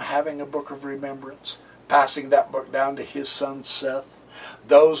 Adam having a book of remembrance, passing that book down to his son Seth,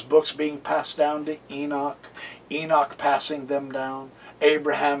 those books being passed down to Enoch, Enoch passing them down,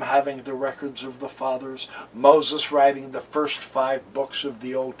 Abraham having the records of the fathers, Moses writing the first 5 books of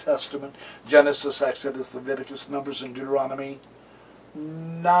the Old Testament, Genesis, Exodus, Leviticus, Numbers, and Deuteronomy.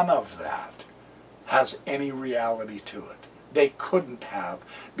 None of that has any reality to it. They couldn't have,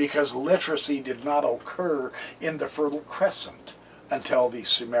 because literacy did not occur in the Fertile Crescent until the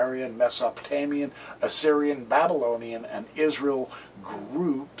Sumerian, Mesopotamian, Assyrian, Babylonian, and Israel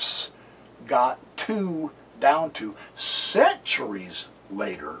groups got down to centuries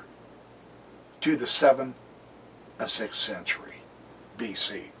later to the 7th and 6th century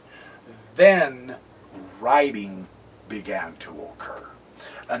BC. Then writing began to occur.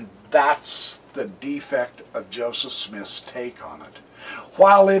 And that's the defect of Joseph Smith's take on it.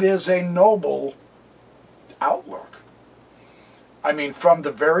 While it is a noble outlook, I mean, from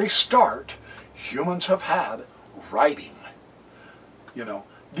the very start, humans have had writing. You know,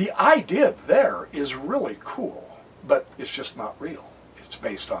 the idea there is really cool, but it's just not real. It's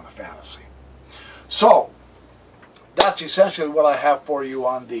based on a fantasy. So, that's essentially what I have for you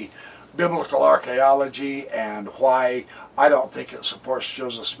on the biblical archaeology and why I don't think it supports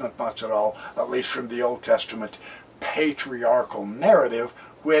Joseph Smith much at all, at least from the Old Testament patriarchal narrative,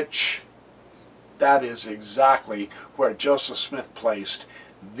 which that is exactly where Joseph Smith placed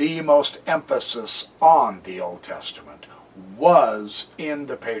the most emphasis on the Old Testament, was in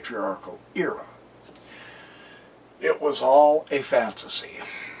the patriarchal era. It was all a fantasy,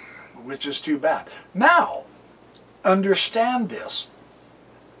 which is too bad. Now, understand this.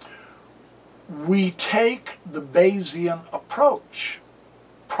 We take the Bayesian approach,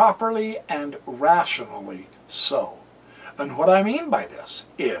 properly and rationally so. And what I mean by this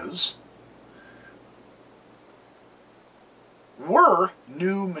is, were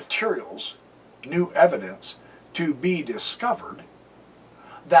new materials, new evidence to be discovered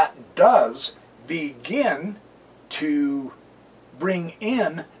that does begin to bring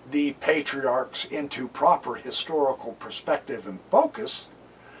in the patriarchs into proper historical perspective and focus,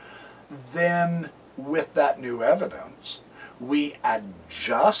 then with that new evidence, we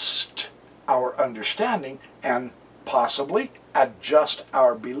adjust our understanding and possibly adjust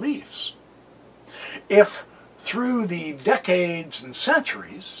our beliefs. If through the decades and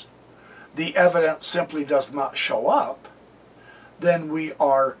centuries, the evidence simply does not show up, then we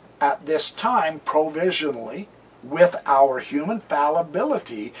are at this time provisionally with our human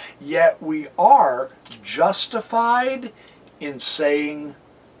fallibility, yet we are justified in saying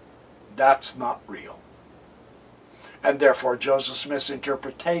that's not real. And therefore, Joseph Smith's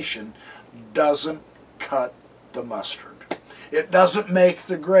interpretation doesn't cut the mustard. It doesn't make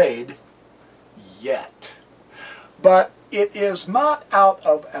the grade yet. But it is not out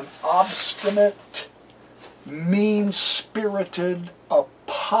of an obstinate, mean-spirited,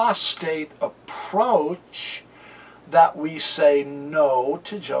 apostate approach that we say no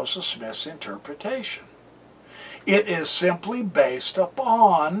to Joseph Smith's interpretation. It is simply based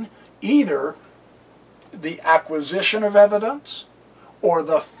upon either the acquisition of evidence or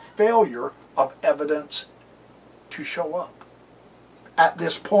the failure of evidence to show up. At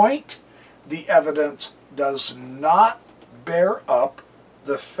this point, the evidence does not bear up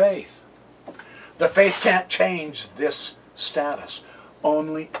the faith. The faith can't change this status.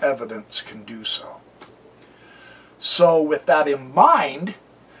 Only evidence can do so. So with that in mind,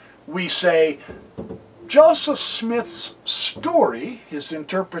 we say Joseph Smith's story, his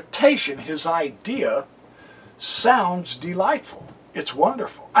interpretation, his idea, sounds delightful. It's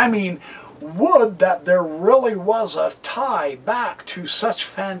wonderful. I mean, would that there really was a tie back to such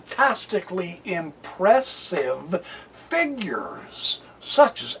fantastically impressive figures,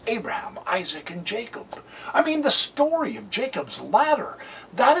 such as Abraham, Isaac, and Jacob. I mean, the story of Jacob's ladder,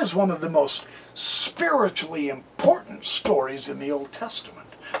 that is one of the most spiritually important stories in the Old Testament.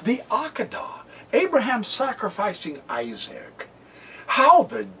 The Akedah, Abraham sacrificing Isaac. How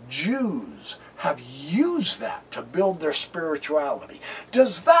the Jews have used that to build their spirituality.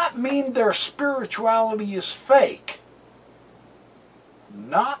 Does that mean their spirituality is fake?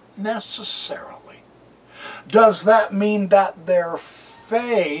 Not necessarily. Does that mean that their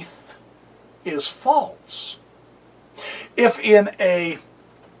faith is false? If in a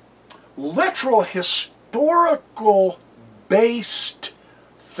literal, historical based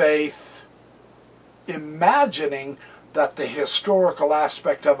faith, imagining that the historical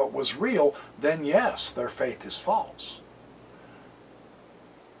aspect of it was real, then yes, their faith is false.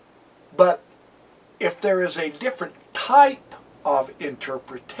 But if there is a different type of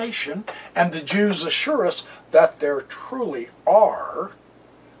interpretation, and the Jews assure us that there truly are,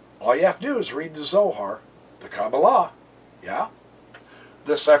 all you have to do is read the Zohar, the Kabbalah, yeah?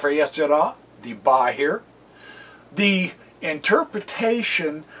 The Sefer Yetzirah, the Bahir, the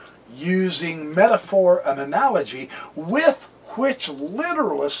interpretation using metaphor and analogy with which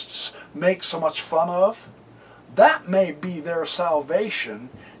literalists make so much fun of, that may be their salvation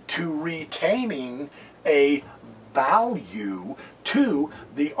to retaining a value to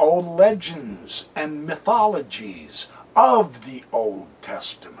the old legends and mythologies of the Old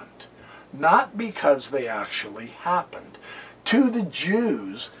Testament, not because they actually happened. To the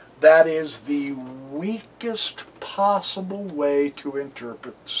Jews, that is the weakest possible way to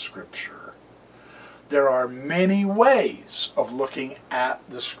interpret the Scripture. There are many ways of looking at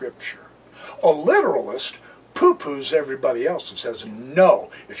the Scripture. A literalist poo-poos everybody else and says, no,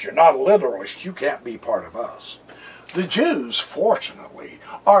 if you're not a literalist, you can't be part of us. The Jews, fortunately,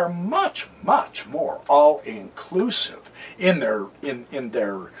 are much, much more all-inclusive in their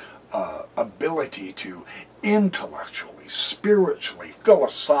ability to intellectually, spiritually,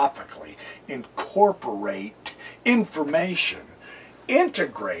 philosophically incorporate information,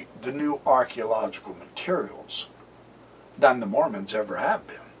 integrate the new archaeological materials than the Mormons ever have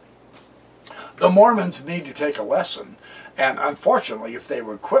been. The Mormons need to take a lesson, and unfortunately, if they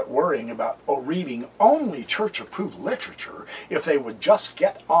would quit worrying about reading only church-approved literature, if they would just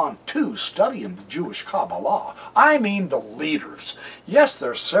get on to studying the Jewish Kabbalah, I mean the leaders. Yes,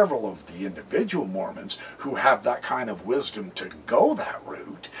 there are several of the individual Mormons who have that kind of wisdom to go that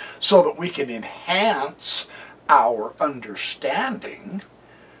route so that we can enhance our understanding.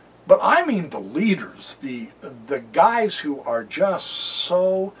 But I mean the leaders, the guys who are just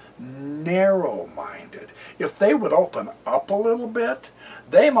so narrow-minded. If they would open up a little bit,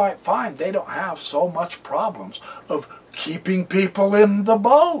 they might find they don't have so much problems of keeping people in the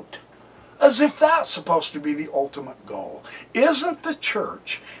boat. As if that's supposed to be the ultimate goal. Isn't the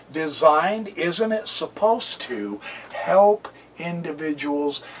church designed, isn't it supposed to help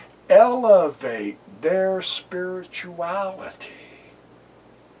individuals elevate their spirituality?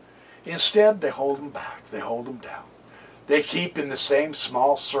 Instead, they hold them back, they hold them down. They keep in the same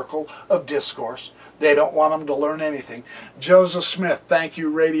small circle of discourse. They don't want them to learn anything. Joseph Smith, thank you,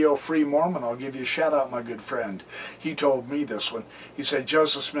 Radio Free Mormon. I'll give you a shout out, my good friend. He told me this one. He said,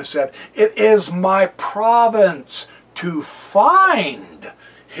 Joseph Smith said, "It is my province to find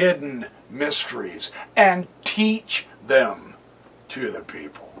hidden mysteries and teach them to the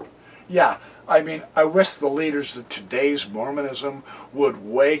people." Yeah, I mean, I wish the leaders of today's Mormonism would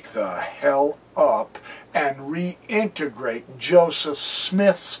wake the hell up and reintegrate Joseph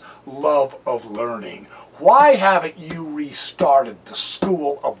Smith's love of learning. Why haven't you restarted the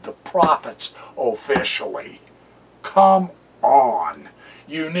School of the Prophets officially? Come on.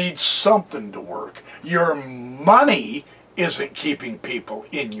 You need something to work. Your money isn't keeping people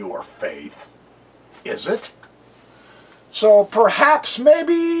in your faith, is it? So perhaps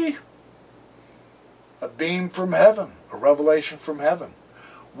maybe a beam from heaven, a revelation from heaven,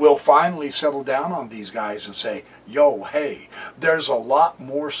 will finally settle down on these guys and say, yo, hey, there's a lot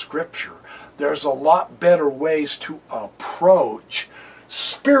more scripture. There's a lot better ways to approach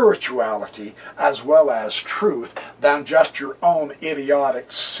spirituality as well as truth than just your own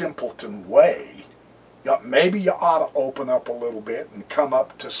idiotic simpleton way. Maybe you ought to open up a little bit and come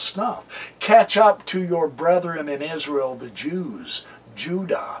up to snuff. Catch up to your brethren in Israel, the Jews,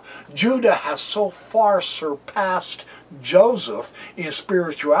 Judah. Judah has so far surpassed Joseph in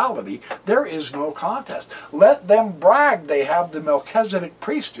spirituality, there is no contest. Let them brag they have the Melchizedek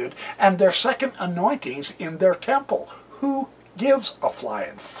priesthood and their second anointings in their temple. Who gives a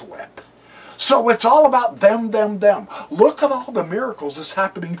flying flip? So it's all about them, them, them. Look at all the miracles that's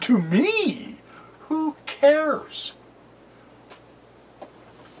happening to me. Who cares?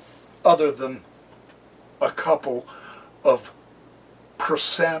 Other than a couple of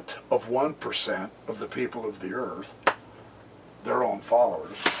percent of 1% of the people of the earth, their own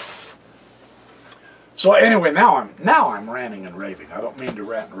followers. So anyway, now I'm ranting and raving. I don't mean to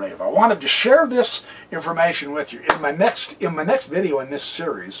rant and rave. I wanted to share this information with you. In my next video in this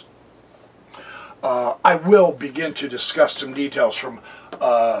series, I will begin to discuss some details from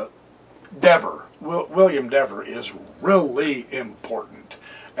Dever. William Dever is really important,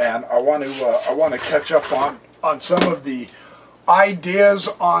 and I want to catch up on some of the ideas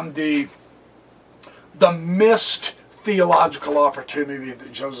on the missed theological opportunity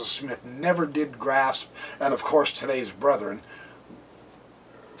that Joseph Smith never did grasp, and of course today's brethren,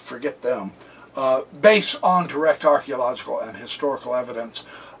 forget them, based on direct archaeological and historical evidence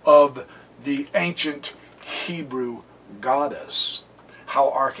of the ancient Hebrew goddess. How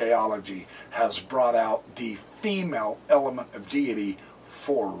archaeology has brought out the female element of deity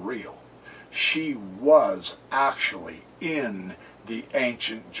for real. She was actually in the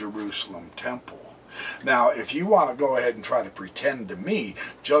ancient Jerusalem temple. Now, if you want to go ahead and try to pretend to me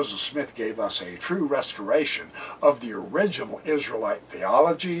Joseph Smith gave us a true restoration of the original Israelite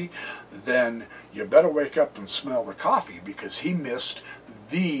theology, then you better wake up and smell the coffee, because he missed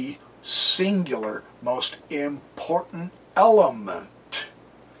the singular most important element.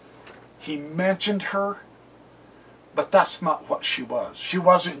 He mentioned her, but that's not what she was. She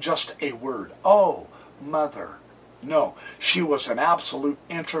wasn't just a word. Oh, mother. No, she was an absolute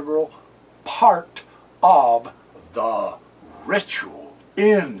integral part of the ritual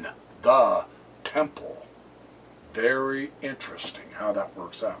in the temple. Very interesting how that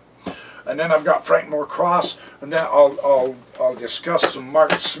works out. And then I've got Frank Norcross, and then I'll discuss some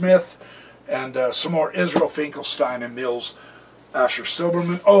Mark Smith and some more Israel Finkelstein and Mills Asher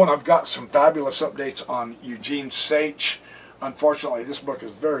Silberman. Oh, and I've got some fabulous updates on Eugene Sach. Unfortunately, this book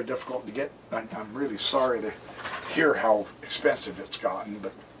is very difficult to get. I'm really sorry to hear how expensive it's gotten.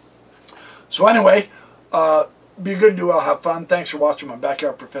 But so anyway, be good, do well, have fun. Thanks for watching my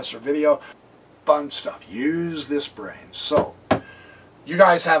Backyard Professor video. Fun stuff. Use this brain. So, you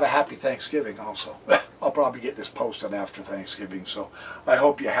guys have a happy Thanksgiving also. I'll probably get this posted after Thanksgiving, so I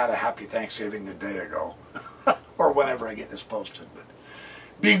hope you had a happy Thanksgiving a day ago. Or whenever I get this posted. But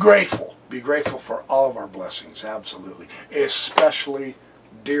be grateful. Be grateful for all of our blessings, absolutely. Especially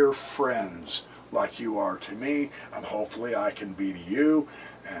dear friends like you are to me, and hopefully I can be to you.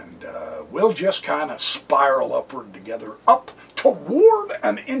 And we'll just kind of spiral upward together, up toward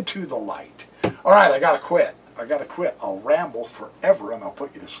and into the light. All right, I got to quit. I'll ramble forever and I'll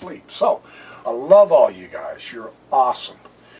put you to sleep. So, I love all you guys. You're awesome.